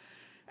this.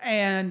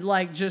 And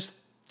like just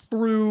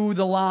through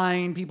the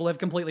line, people have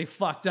completely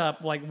fucked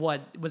up like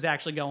what was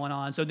actually going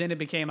on. So then it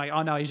became like,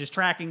 oh no, he's just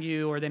tracking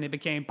you, or then it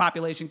became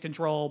population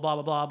control, blah,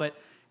 blah, blah. But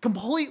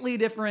completely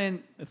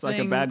different It's like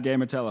a bad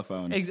game of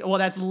telephone. Well,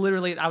 that's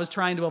literally, I was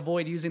trying to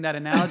avoid using that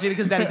analogy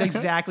because that is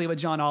exactly what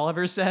John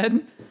Oliver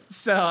said.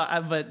 So,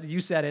 but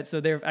you said it,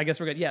 so I guess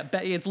we're good. Yeah,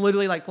 it's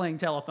literally like playing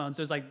telephone.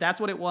 So it's like, that's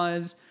what it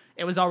was.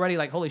 It was already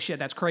like, holy shit,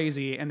 that's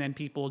crazy. And then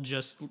people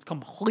just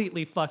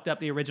completely fucked up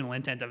the original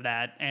intent of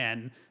that.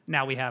 And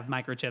now we have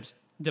microchips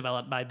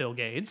developed by Bill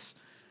Gates.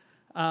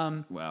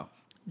 Wow.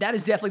 That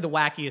is definitely the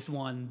wackiest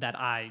one that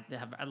I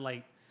have.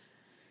 Like,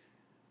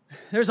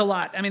 there's a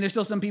lot. I mean, there's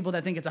still some people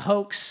that think it's a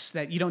hoax,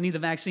 that you don't need the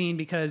vaccine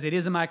because it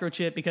is a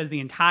microchip, because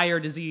the entire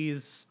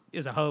disease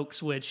is a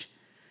hoax, which,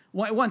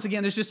 once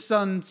again, there's just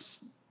some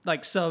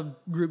like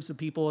subgroups of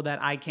people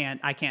that I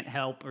can't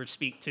help or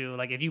speak to.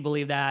 Like, if you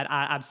believe that,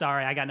 I'm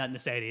sorry, I got nothing to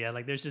say to you.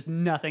 Like, there's just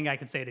nothing I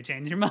can say to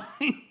change your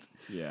mind.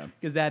 Yeah.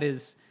 Because that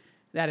is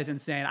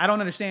insane. I don't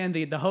understand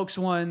the hoax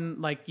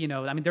one. Like, you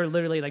know, I mean, they're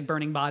literally like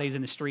burning bodies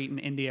in the street in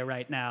India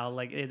right now.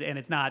 Like, and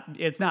it's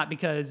not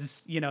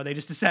because, you know, they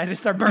just decided to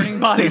start burning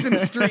bodies in the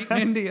street in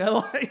India.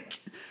 Like,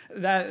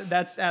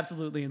 that's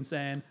absolutely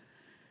insane.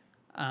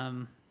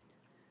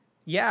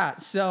 Yeah.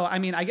 So, I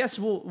mean, I guess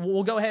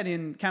we'll go ahead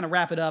and kind of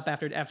wrap it up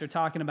after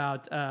talking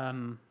about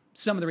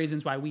some of the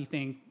reasons why we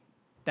think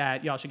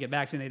that y'all should get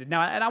vaccinated.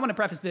 Now, and I want to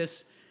preface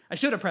this. I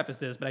should have prefaced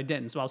this, but I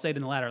didn't, so I'll say it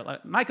in the latter.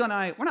 Like, Michael and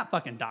I, we're not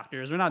fucking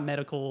doctors. We're not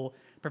medical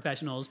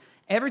professionals.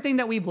 Everything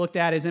that we've looked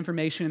at is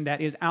information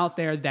that is out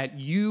there that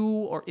you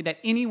or that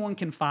anyone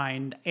can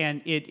find,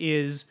 and it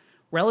is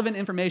relevant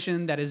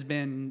information that has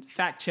been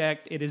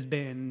fact-checked. It is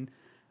in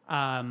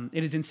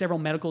several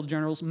medical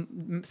journals.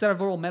 Most of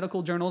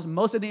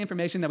the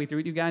information that we threw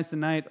at you guys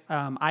tonight,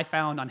 I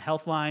found on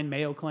Healthline,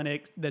 Mayo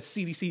Clinic, the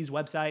CDC's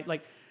website.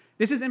 Like,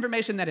 this is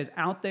information that is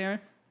out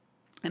there.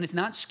 And it's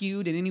not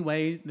skewed in any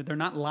way, that they're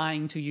not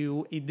lying to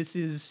you. This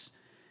is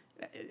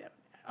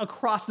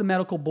across the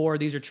medical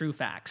board. These are true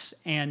facts.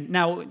 And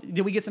now,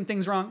 did we get some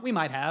things wrong? We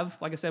might have.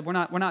 Like I said, we're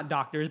not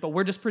doctors, but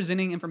we're just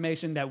presenting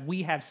information that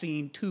we have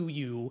seen to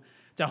you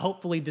to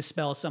hopefully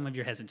dispel some of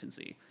your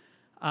hesitancy.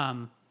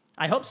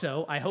 I hope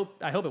so. I hope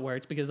it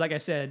works because, like I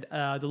said,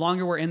 the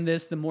longer we're in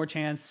this, the more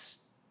chance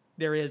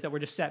there is that we're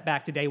just set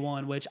back to day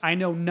one, which I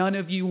know none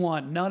of you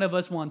want. None of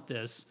us want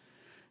this.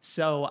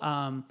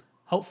 So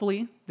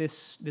hopefully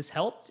this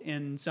helped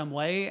in some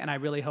way, and I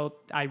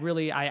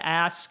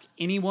ask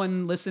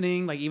anyone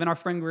listening, like even our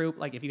friend group,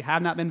 like if you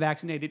have not been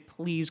vaccinated,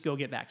 please go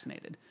get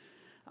vaccinated.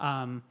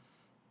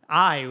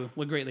 I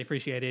would greatly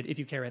appreciate it if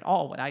you care at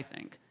all what I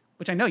think,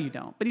 which I know you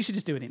don't, but you should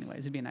just do it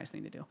anyways. It'd be a nice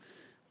thing to do.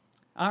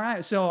 All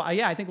right, so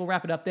I think we'll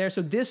wrap it up there.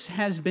 So this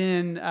has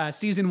been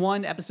Season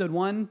 1, Episode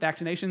 1,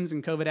 Vaccinations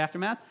and COVID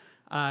Aftermath.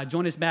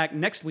 Join us back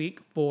next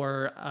week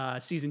for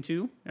Season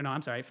 2. No,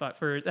 I'm sorry,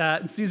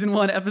 for Season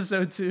 1,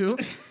 Episode 2.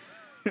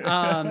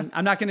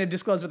 I'm not going to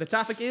disclose what the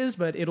topic is,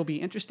 but it'll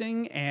be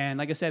interesting. And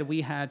like I said,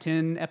 we have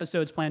 10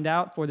 episodes planned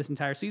out for this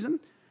entire season.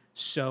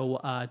 So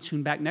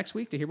tune back next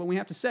week to hear what we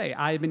have to say.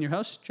 I've been your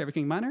host, Trevor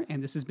King Minor,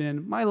 and this has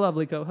been my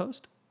lovely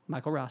co-host,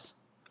 Michael Ross.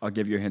 I'll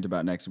give you a hint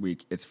about next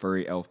week. It's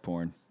furry elf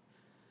porn.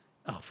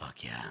 Oh,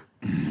 fuck yeah.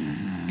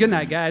 Good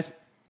night, guys.